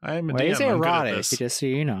 Oh, I am a Why DM. is it I'm good at erotic? this. You just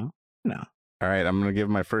see, you know. All right, I'm going to give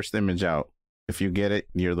my first image out. If you get it,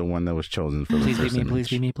 you're the one that was chosen for the Please be first me, image. please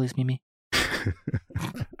be me, please be me.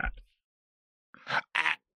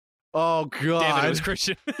 Oh God! Damn it, it was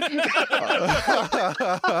Christian.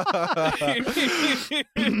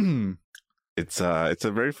 It's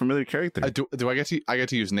a very familiar character. Do I get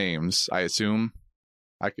to use names? I assume.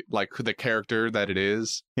 Like the character that it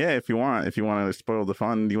is. Yeah, if you want to spoil the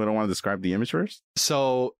fun, you don't want to describe the image first?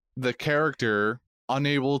 So the character,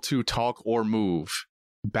 unable to talk or move,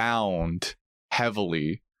 bound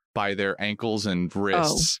heavily by their ankles and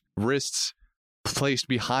wrists. Wrists placed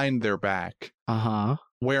behind their back.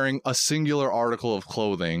 Wearing a singular article of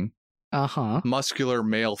clothing. Muscular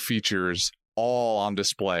male features all on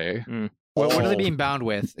display. What are they being bound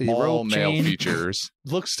with? All Rope, male chain? features.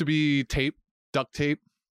 Looks to be tape, duct tape.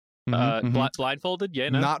 Blindfolded? Yeah,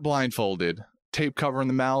 no. Not blindfolded. Tape covering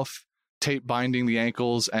the mouth, tape binding the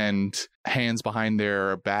ankles, and hands behind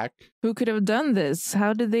their back. Who could have done this?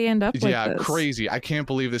 How did they end up like Yeah, this? crazy. I can't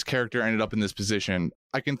believe this character ended up in this position.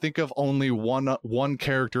 I can think of only one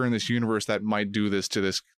character in this universe that might do this to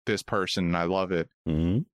this person, and I love it.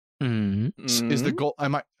 Is the goal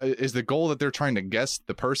is the goal that they're trying to guess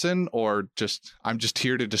the person, or I'm just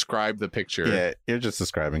here to describe the picture? Yeah, you're just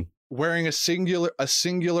describing. Wearing a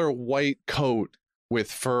singular white coat with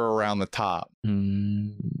fur around the top.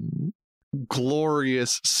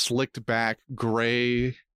 Glorious slicked back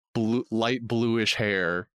gray light bluish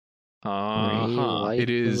hair. It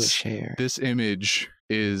is this image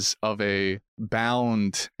is of a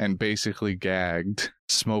bound and basically gagged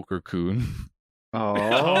Smoker Coon.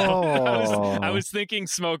 I was thinking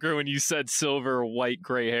Smoker when you said silver, white,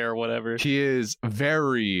 gray hair, whatever. He is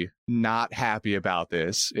very not happy about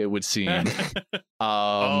this, it would seem.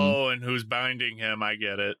 And who's binding him? I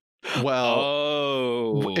get it.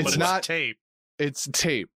 Well, it's not tape. It's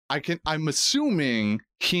tape. I'm assuming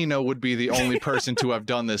Hina would be the only person to have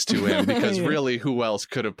done this to him, because really, who else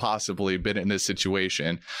could have possibly been in this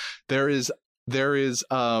situation? There is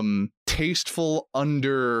tasteful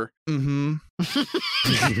under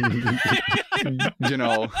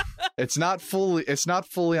it's not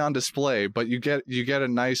fully on display, but you get a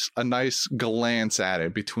nice glance at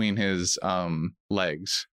it between his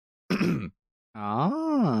legs.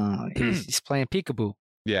 He's playing peekaboo.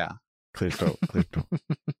 Yeah. Clear throat.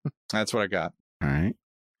 That's what I got. All right.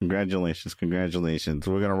 Congratulations.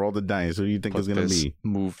 We're gonna roll the dice. Who do you think is gonna be?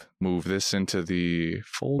 Move this into the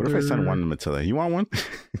folder. What if I send one to Matilda? You want one?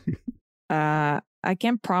 I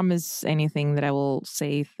can't promise anything that I will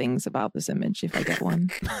say things about this image if I get one.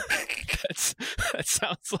 That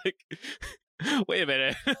sounds like. Wait a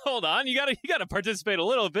minute. Hold on. You gotta participate a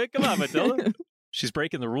little bit. Come on, Matilda. She's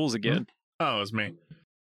breaking the rules again. Oh, it was me.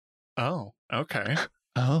 Oh, okay.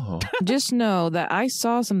 Oh. Just know that I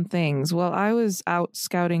saw some things while I was out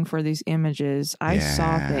scouting for these images. I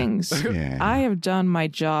saw things. Yeah. I have done my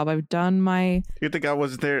job. I've done my... You think I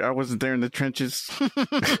wasn't there? I wasn't there in the trenches.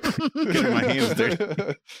 Getting my hands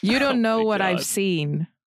dirty. You don't know what God. I've seen.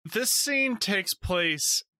 This scene takes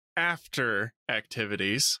place after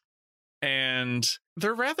activities, and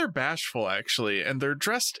they're rather bashful, actually, and they're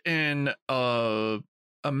dressed in a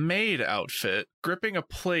maid outfit, gripping a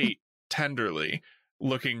plate tenderly.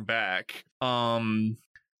 looking back, the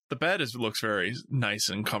bed looks very nice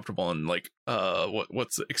and comfortable and like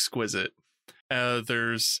what's exquisite.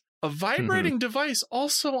 There's a vibrating device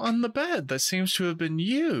also on the bed that seems to have been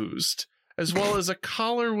used, as well as a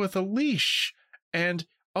collar with a leash. And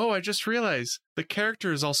I just realized the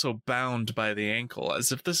character is also bound by the ankle,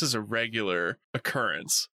 as if this is a regular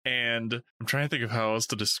occurrence. And I'm trying to think of how else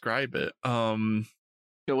to describe it.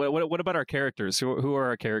 What about our characters? Who are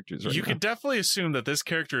our characters right You now? could definitely assume that this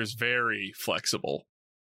character is very flexible.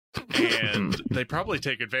 And they probably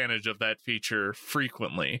take advantage of that feature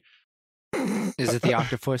frequently. Is it the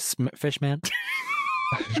octopus fish man?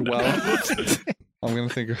 Well, I'm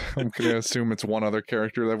gonna assume it's one other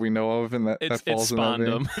character that we know of, and that falls in that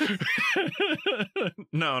vein.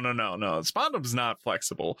 No. Spondum's not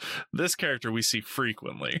flexible. This character we see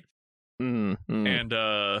frequently. And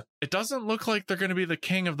it doesn't look like they're going to be the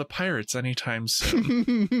king of the pirates anytime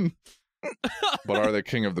soon. But are they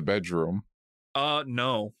king of the bedroom?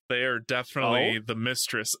 No, they are definitely the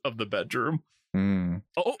mistress of the bedroom.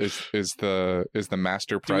 Is the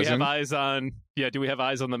master present? Do we have eyes on? Yeah, do we have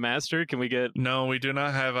eyes on the master? Can we get? No, we do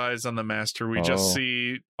not have eyes on the master. We just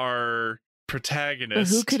see our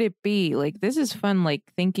protagonist. But who could it be? Like, this is fun. Like,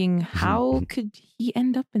 thinking, how could he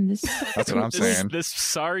end up in this? That's what I'm saying. This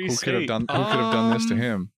sorry who could have done? Who could have done this to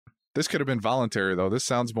him? This could have been voluntary, though. This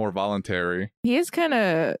sounds more voluntary. He is kind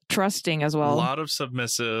of trusting as well. A lot of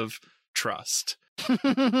submissive trust.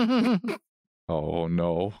 Oh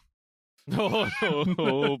no.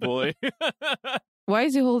 Oh boy. Why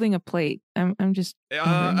is he holding a plate? I'm just.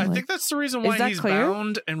 I think that's the reason why he's clear?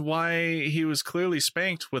 bound and why he was clearly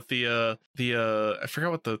spanked with the I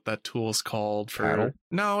forgot what that tool's called for. Paddle?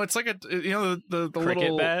 No, it's like the Cricket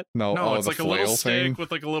little bat? No, it's the like a little flail stick thing?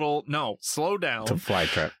 with like a little slow down. It's a fly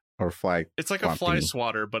trap or fly. It's like a fly thingy.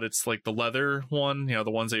 swatter, but it's like the leather one. The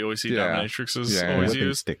ones that you always see Yeah. dominatrixes Yeah. always Whipping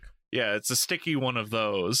use. stick. Yeah, it's a sticky one of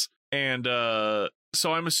those. And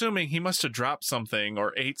so I'm assuming he must have dropped something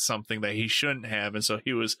or ate something that he shouldn't have, and so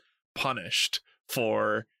he was punished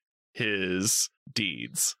for his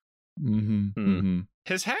deeds.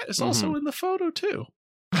 His hat is also in the photo too.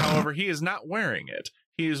 However, he is not wearing it.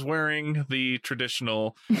 He is wearing the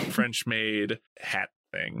traditional French-made hat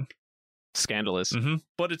thing. Scandalous.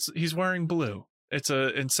 But he's wearing blue. It's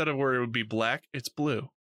instead of where it would be black, it's blue.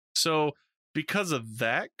 So because of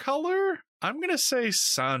that color, I'm gonna say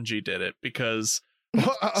Sanji did it, because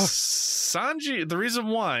Sanji. The reason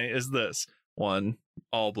why is this: one,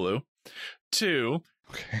 all blue. Two,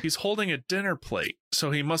 he's holding a dinner plate,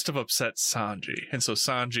 so he must have upset Sanji, and so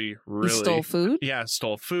Sanji really He stole food? Yeah,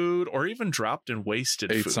 stole food, or even dropped and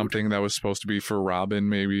wasted Ate food. something that was supposed to be for Robin,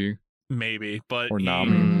 maybe. But Or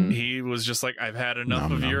Nami. he was just like, I've had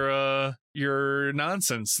enough of your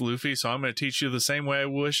nonsense, Luffy, so I'm going to teach you the same way I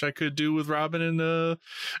wish I could do with Robin and Oh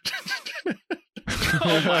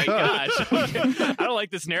my gosh. I don't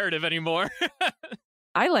like this narrative anymore.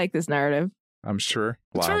 I like this narrative. I'm sure.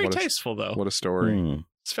 It's Wow, very what a- tasteful, though. What a story.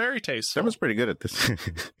 It's very tasteful. That was pretty good at this.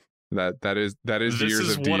 That is This years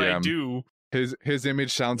is of what DM. I do. His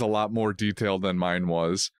image sounds a lot more detailed than mine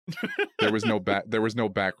was. There was no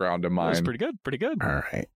background to That mine. was pretty good. Pretty good. All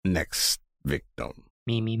right. Next victim.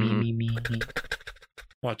 Me.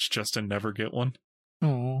 Watch Justin never get one.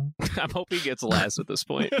 Oh. I'm hoping he gets last at this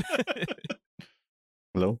point.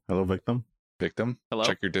 Hello, victim. Victim. Hello?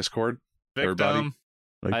 Check your Discord. Everybody. Victim.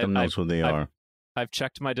 Victim knows who they are. I've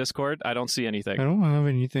checked my Discord. I don't see anything. I don't have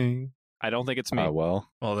anything. I don't think it's me.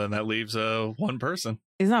 Well, then that leaves one person.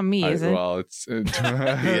 It's not me, is it? Well,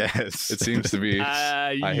 Yes. It seems to be.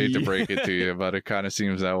 I hate to break it to you, but it kind of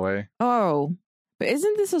seems that way. Oh, but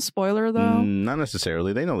isn't this a spoiler though? Not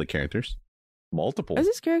necessarily. They know the characters. Multiple. Is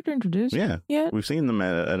this character introduced? Yeah. Yeah. We've seen them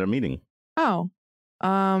at a meeting. Oh.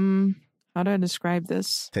 How do I describe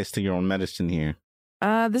this? Tasting your own medicine here.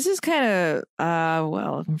 This is kind of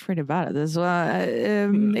well, I'm pretty bad at this.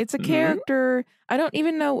 It's a character. I don't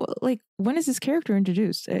even know, like, when is this character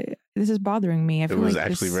introduced? This is bothering me. I feel It was like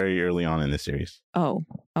actually this... very early on in the series. Oh,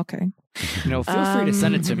 okay. Feel free to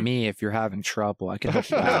send it to me if you're having trouble. I can help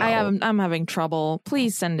you out. I'm having trouble.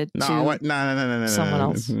 Please send it to someone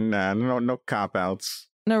else. No cop outs.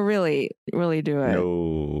 No, really do it.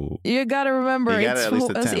 No. You gotta remember, You gotta at least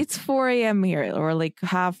attempt. it's 4 a.m. here, or like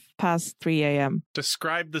 3:30 a.m.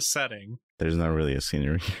 Describe the setting. There's not really a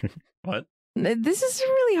scenery. What? This is a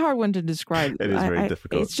really hard one to describe. It is very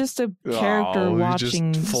difficult. It's just a character you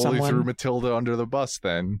watching just fully someone. threw Matilda under the bus.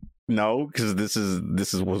 Then No, because this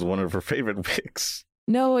was one of her favorite wigs.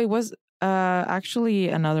 No, it was actually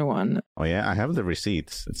another one. Oh yeah, I have the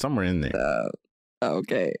receipts. It's somewhere in there.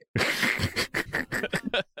 Okay.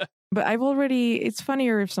 But it's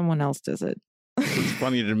funnier if someone else does it.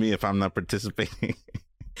 funnier to me if I'm not participating.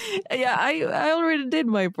 Yeah, I already did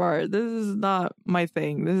my part. This is not my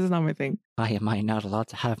thing. Why am I not allowed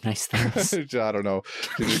to have nice things? I don't know.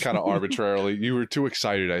 You just kind of arbitrarily. You were too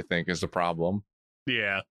excited, I think, is the problem.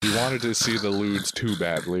 Yeah. You wanted to see the lewds too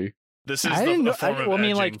badly. This is I didn't the know- form I- of well, I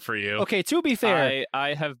mean, edging like, for you. Okay, to be fair,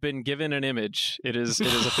 I have been given an image. It is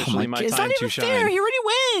officially my it's time not to even shine. fair. He already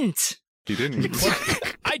went. He didn't.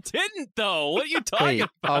 I didn't though. What are you talking Wait.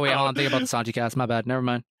 about? Oh wait, I'm thinking about the Sanji cast. My bad. Never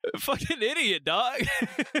mind. Fucking idiot, dog.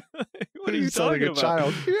 What are you sound talking like a about?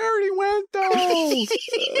 child. He already went though.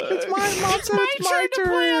 It's my mom said it's my turn.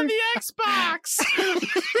 To play on the Xbox.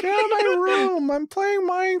 Get out of my room. I'm playing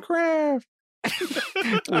Minecraft.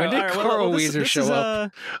 When did Carl Weezer show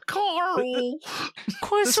up? Carl.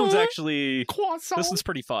 This one's actually this one's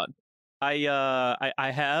pretty fun.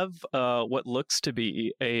 I have what looks to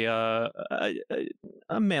be a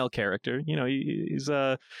male character. You know,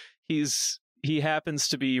 he happens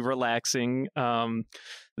to be relaxing.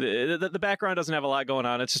 The background doesn't have a lot going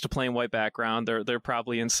on. It's just a plain white background. They're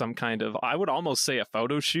probably in some kind of, I would almost say, a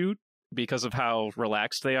photo shoot because of how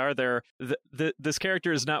relaxed they are. This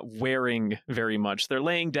character is not wearing very much. They're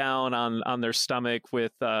laying down on their stomach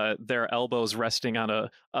with their elbows resting on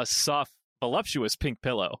a soft, voluptuous pink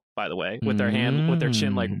pillow, by the way, with their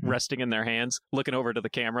chin like resting in their hands, looking over to the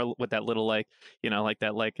camera with that little like, you know, like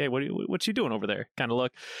that, like, hey, what you doing over there kind of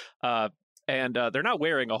look. And they're not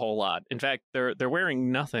wearing a whole lot. In fact, they're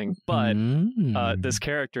wearing nothing. But this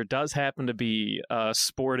character does happen to be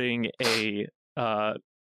sporting a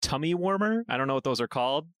tummy warmer. I don't know what those are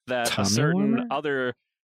called. That a certain other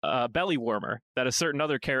belly warmer that a certain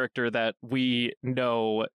other character that we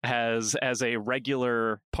know has as a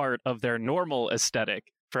regular part of their normal aesthetic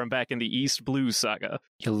from back in the East Blue saga.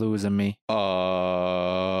 You're losing me.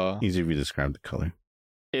 Easy if you describe the color.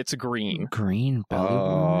 It's green. Green belly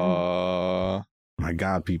warmer. My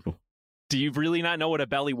God, people. Do you really not know what a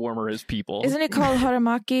belly warmer is, people? Isn't it called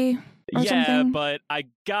haramaki? Or Yeah, something? but I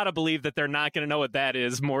gotta believe that they're not gonna know what that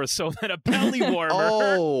is more so than a belly warmer.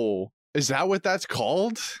 Oh, is that what that's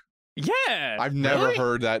called? Yeah. I've never really?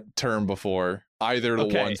 heard that term before. Either of the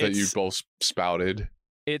Okay, ones that you it's- both spouted.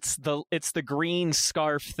 It's the green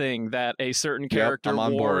scarf thing that a certain character I'm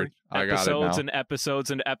on wore board. I got it episodes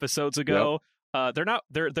now. and episodes ago.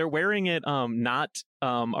 They're wearing it not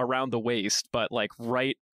around the waist, but like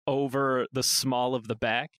right over the small of the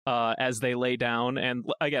back as they lay down. And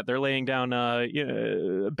again, they're laying down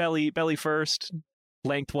belly first,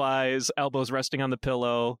 lengthwise, elbows resting on the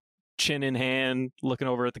pillow, chin in hand, looking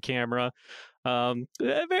over at the camera.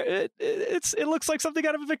 It looks like something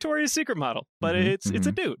out of a Victoria's Secret model, but it's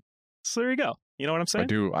a dude. So there you go. You know what I'm saying? I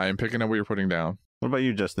do. I am picking up what you're putting down. What about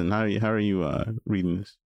you, Justin? How are you reading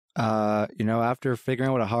this? After figuring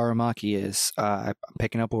out what a haramaki is, I'm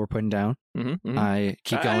picking up what we're putting down. I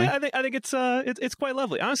keep going. I think it's quite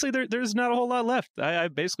lovely. Honestly, there's not a whole lot left. I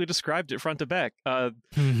basically described it front to back.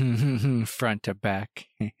 Front to back.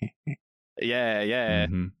 Yeah.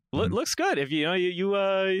 Looks good. If you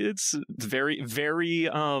it's very, very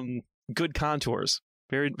good contours.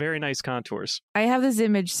 Very, very nice contours. I have this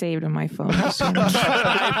image saved on my phone.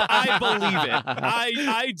 I believe it.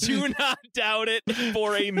 I do not doubt it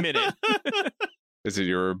for a minute. Is it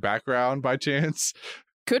your background by chance?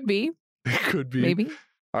 Could be. It could be. Maybe.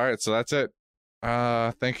 All right, so that's it.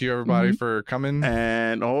 Thank you everybody for coming.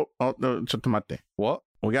 And no, tomate. What?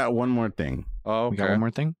 We got one more thing. Oh, okay. We got one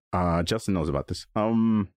more thing. Justin knows about this.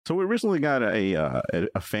 So we recently got a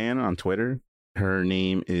fan on Twitter. Her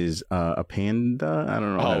name is a panda. I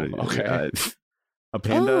don't know. Oh, okay. A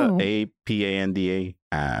panda, Oh. APANDA.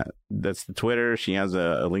 That's the Twitter. She has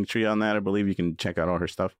a link tree on that. I believe you can check out all her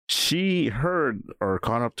stuff. She heard or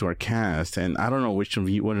caught up to our cast, and I don't know which of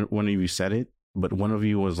you, one of you said it, but one of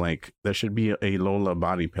you was like, "There should be a Lola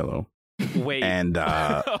body pillow." Wait. And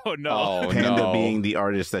oh no. Panda, being the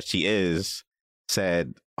artist that she is,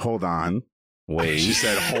 said, "Hold on, wait." She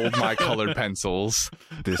said, "Hold my colored pencils."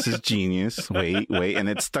 This is genius. Wait, and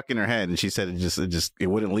it's stuck in her head, and she said it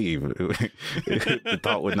wouldn't leave. The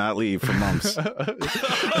thought would not leave for months.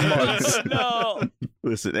 No.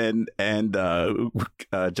 Listen, and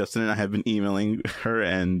Justin and I have been emailing her,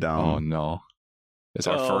 and Oh no. Is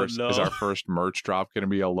our first merch drop going to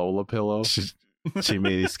be a Lola pillow? She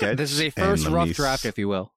made a sketch. This is a first and rough Lamise- draft, if you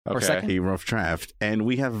will. Or Okay. second. A rough draft, and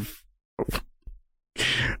we have.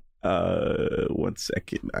 1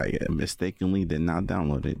 second. I mistakenly did not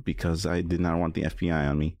download it because I did not want the FBI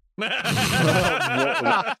on me.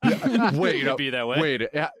 Wait, It'd be that way. wait.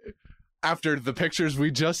 After the pictures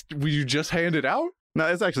you just handed out? No,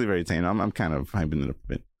 it's actually very tame. I'm kind of hyping it up a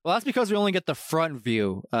bit. Well, that's because we only get the front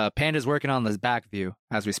view. Panda's working on this back view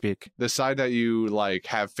as we speak. The side that you like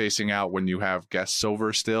have facing out when you have guests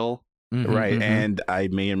over still. Mm-hmm, Right. mm-hmm. And I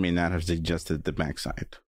may or may not have suggested the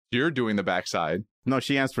backside. You're doing the backside. No,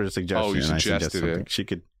 she asked for a suggestion. Oh, you and I suggested suggested it. something. She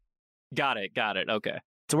could. Got it. Okay.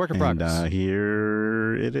 It's a work in progress.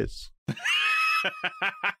 Here it is.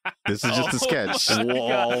 This is just a sketch.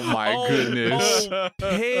 Oh my goodness. Oh,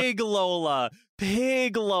 Pig Lola.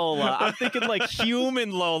 I'm thinking like human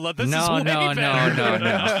Lola. This is way better. No.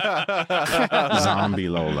 Zombie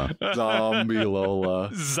Lola. Zombie Lola.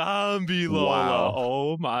 Zombie Lola. Wow.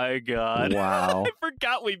 Oh my god. Wow. I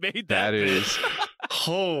forgot we made that. That is.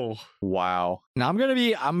 Oh, Wow. Now I'm gonna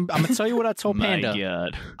tell you what I told Panda. My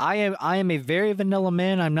god. I am a very vanilla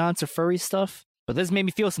man. I'm not into furry stuff, but this made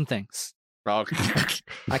me feel some things. Okay.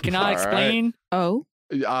 I cannot All explain. Oh,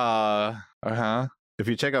 Uh-huh. If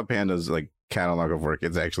you check out Panda's like catalog of work,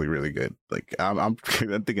 it's actually really good. Like I'm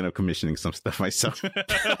thinking of commissioning some stuff myself.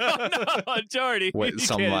 Oh, no, Jordy. What, you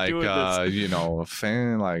some can't like do this. a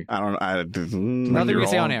fan, like I don't know. Nothing we your can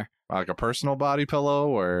say own- on air. like a personal body pillow,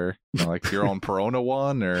 or like your own Perona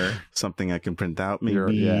one, or Something I can print out,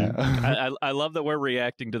 maybe. yeah. I love that we're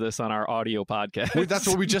reacting to this on our audio podcast. Wait, that's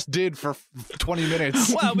what we just did for 20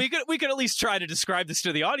 minutes. Well, we could at least try to describe this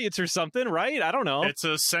to the audience or something, right? I don't know. it's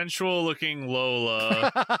a sensual-looking Lola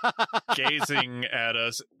gazing at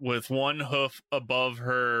us with one hoof above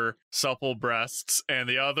her supple breasts and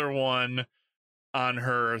the other one on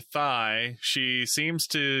her thigh. She seems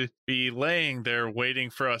to be laying there waiting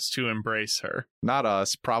for us to embrace her. Not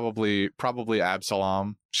us. Probably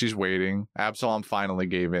Absalom. She's waiting. Absalom finally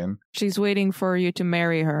gave in. she's waiting for you to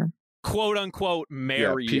marry her. Quote unquote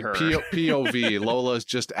marry her. POV. Lola's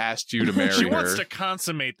just asked you to marry She her. wants to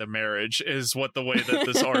consummate the marriage, is what the way that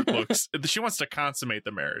this art looks. She wants to consummate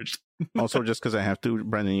the marriage. Also, just because I have to,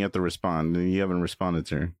 Brendan, you have to respond. You haven't responded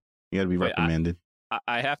to her. You got to be Wait, reprimanded.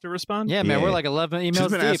 I have to respond? Yeah, man, Yeah. we're like 11 emails She's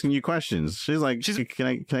been deep. asking you questions. She's like, can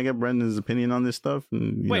I get Brendan's opinion on this stuff?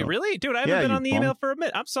 And, you Wait, know. really? Dude, I haven't Yeah, been you on the bum. email for a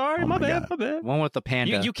minute. I'm sorry. Oh my my bad. God. My bad. One with the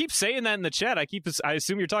panda. You keep saying that in the chat. I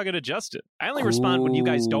assume you're talking to Justin. I only respond when you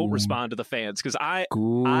guys don't Ooh. respond to the fans because I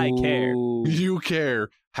care. You care.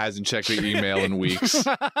 Hasn't checked the email in weeks.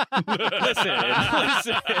 Listen.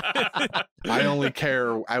 I only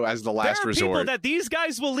care as the last there are resort. people that these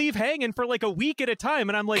guys will leave hanging for like a week at a time,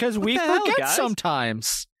 and I'm like, Because what we the hell, forget guys?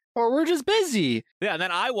 sometimes. Or we're just busy. Yeah, and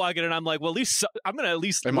then I walk in and I'm like, well, at least I'm gonna at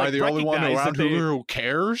least. Am like, I the only one recognize around that they- who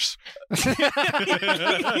cares?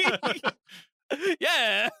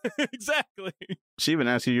 Yeah, exactly. She even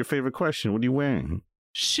asked you your favorite question. What are you wearing?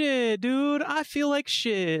 Shit, dude, I feel like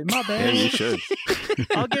shit. My Yeah, bad. you should.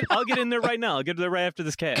 I'll get in there right now. I'll get in there right after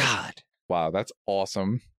this cast. God. Wow, that's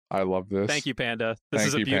awesome. I love this. Thank you, Panda. This Thank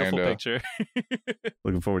is a you, beautiful Panda. picture.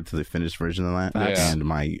 Looking forward to the finished version of that. Yeah. And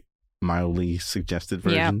my mildly suggested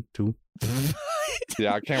version, too.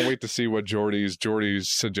 Yeah, I can't wait to see what Jordy's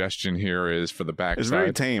suggestion here is for the backside. It's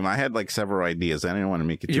very tame. I had like several ideas. I didn't want to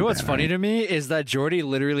make it too You know what's bad, funny right? to me is that Jordy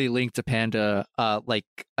literally linked to Panda like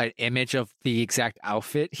an image of the exact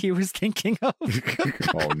outfit he was thinking of.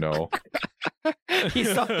 Oh no. He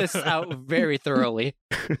thought this out very thoroughly.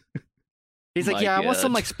 He's like, My yeah, I want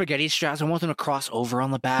some God. like spaghetti straps. I want them to cross over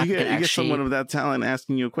on the back. You and get actually... someone of that talent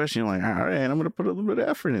asking you a question. You're like, all right, I'm going to put a little bit of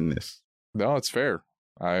effort in this. No, it's fair.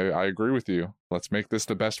 I agree with you. Let's make this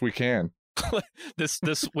the best we can. This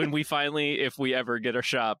when we finally, if we ever get a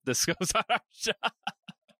shop, this goes on our shop.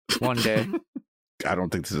 One day. I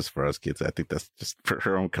don't think this is for us kids. I think that's just for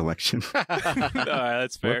her own collection. All right,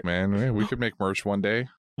 that's fair. Look, man, we could make merch one day.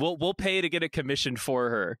 We'll pay to get it commissioned for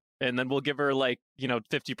her, and then we'll give her like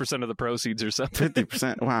 50% of the proceeds or something.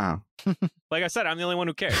 50%. Wow. Like I said, I'm the only one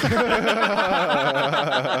who cares.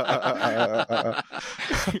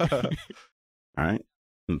 All right.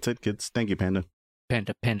 That's it, kids. Thank you, Panda.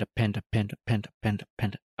 Panda.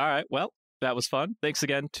 All right, well, that was fun. Thanks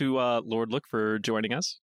again to Lord Look for joining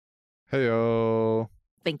us. Heyo.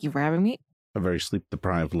 Thank you for having me. A very sleep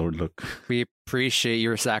deprived Lord Look. We appreciate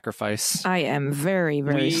your sacrifice. I am very,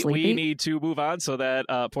 very sleepy. We need to move on so that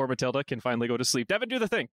poor Matilda can finally go to sleep. Devin, do the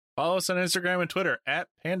thing. Follow us on Instagram and Twitter at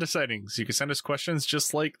Panda Sightings. You can send us questions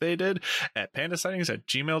just like they did at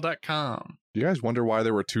pandasightings@gmail.com. Do you guys wonder why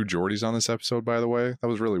there were two Jordys on this episode, by the way? That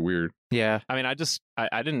was really weird. Yeah. I mean, I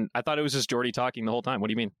thought it was just Jordy talking the whole time. What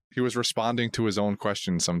do you mean? He was responding to his own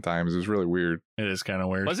questions sometimes. It was really weird. It is kind of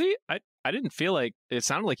weird. Was he? I didn't feel like it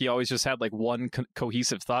sounded like he always just had like one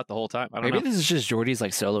cohesive thought the whole time. I don't Maybe know. this is just Jordy's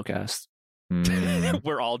like solo cast.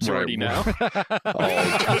 We're all Jordy now.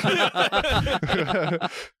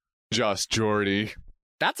 Just Jordy.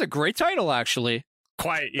 That's a great title, actually.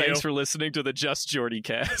 Quiet you. Thanks for listening to the Just Jordy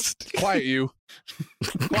cast. Quiet you.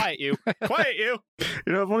 Quiet you. Quiet you.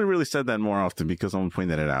 You know, I've only really said that more often because I'm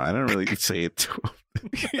pointing it out. I don't really say it too often.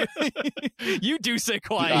 You do say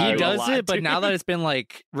quiet. He you a does lot, it, but dude. now that it's been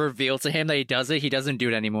like revealed to him that he does it, he doesn't do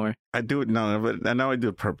it anymore. I do it now, but now I do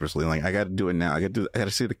it purposely. Like I got to do it now. I got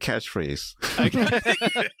to say the catchphrase.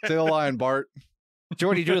 Say the line, Bart.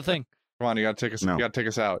 Jordy, do the thing. Come on, you gotta take us. No. You gotta take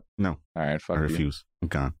us out. No, All right, fuck I you. refuse. I'm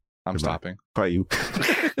gone. I'm Goodbye. stopping. Quiet you.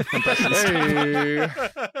 Hey.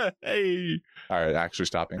 Hey. All right, actually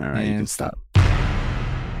stopping. All right, you And can stop. stop.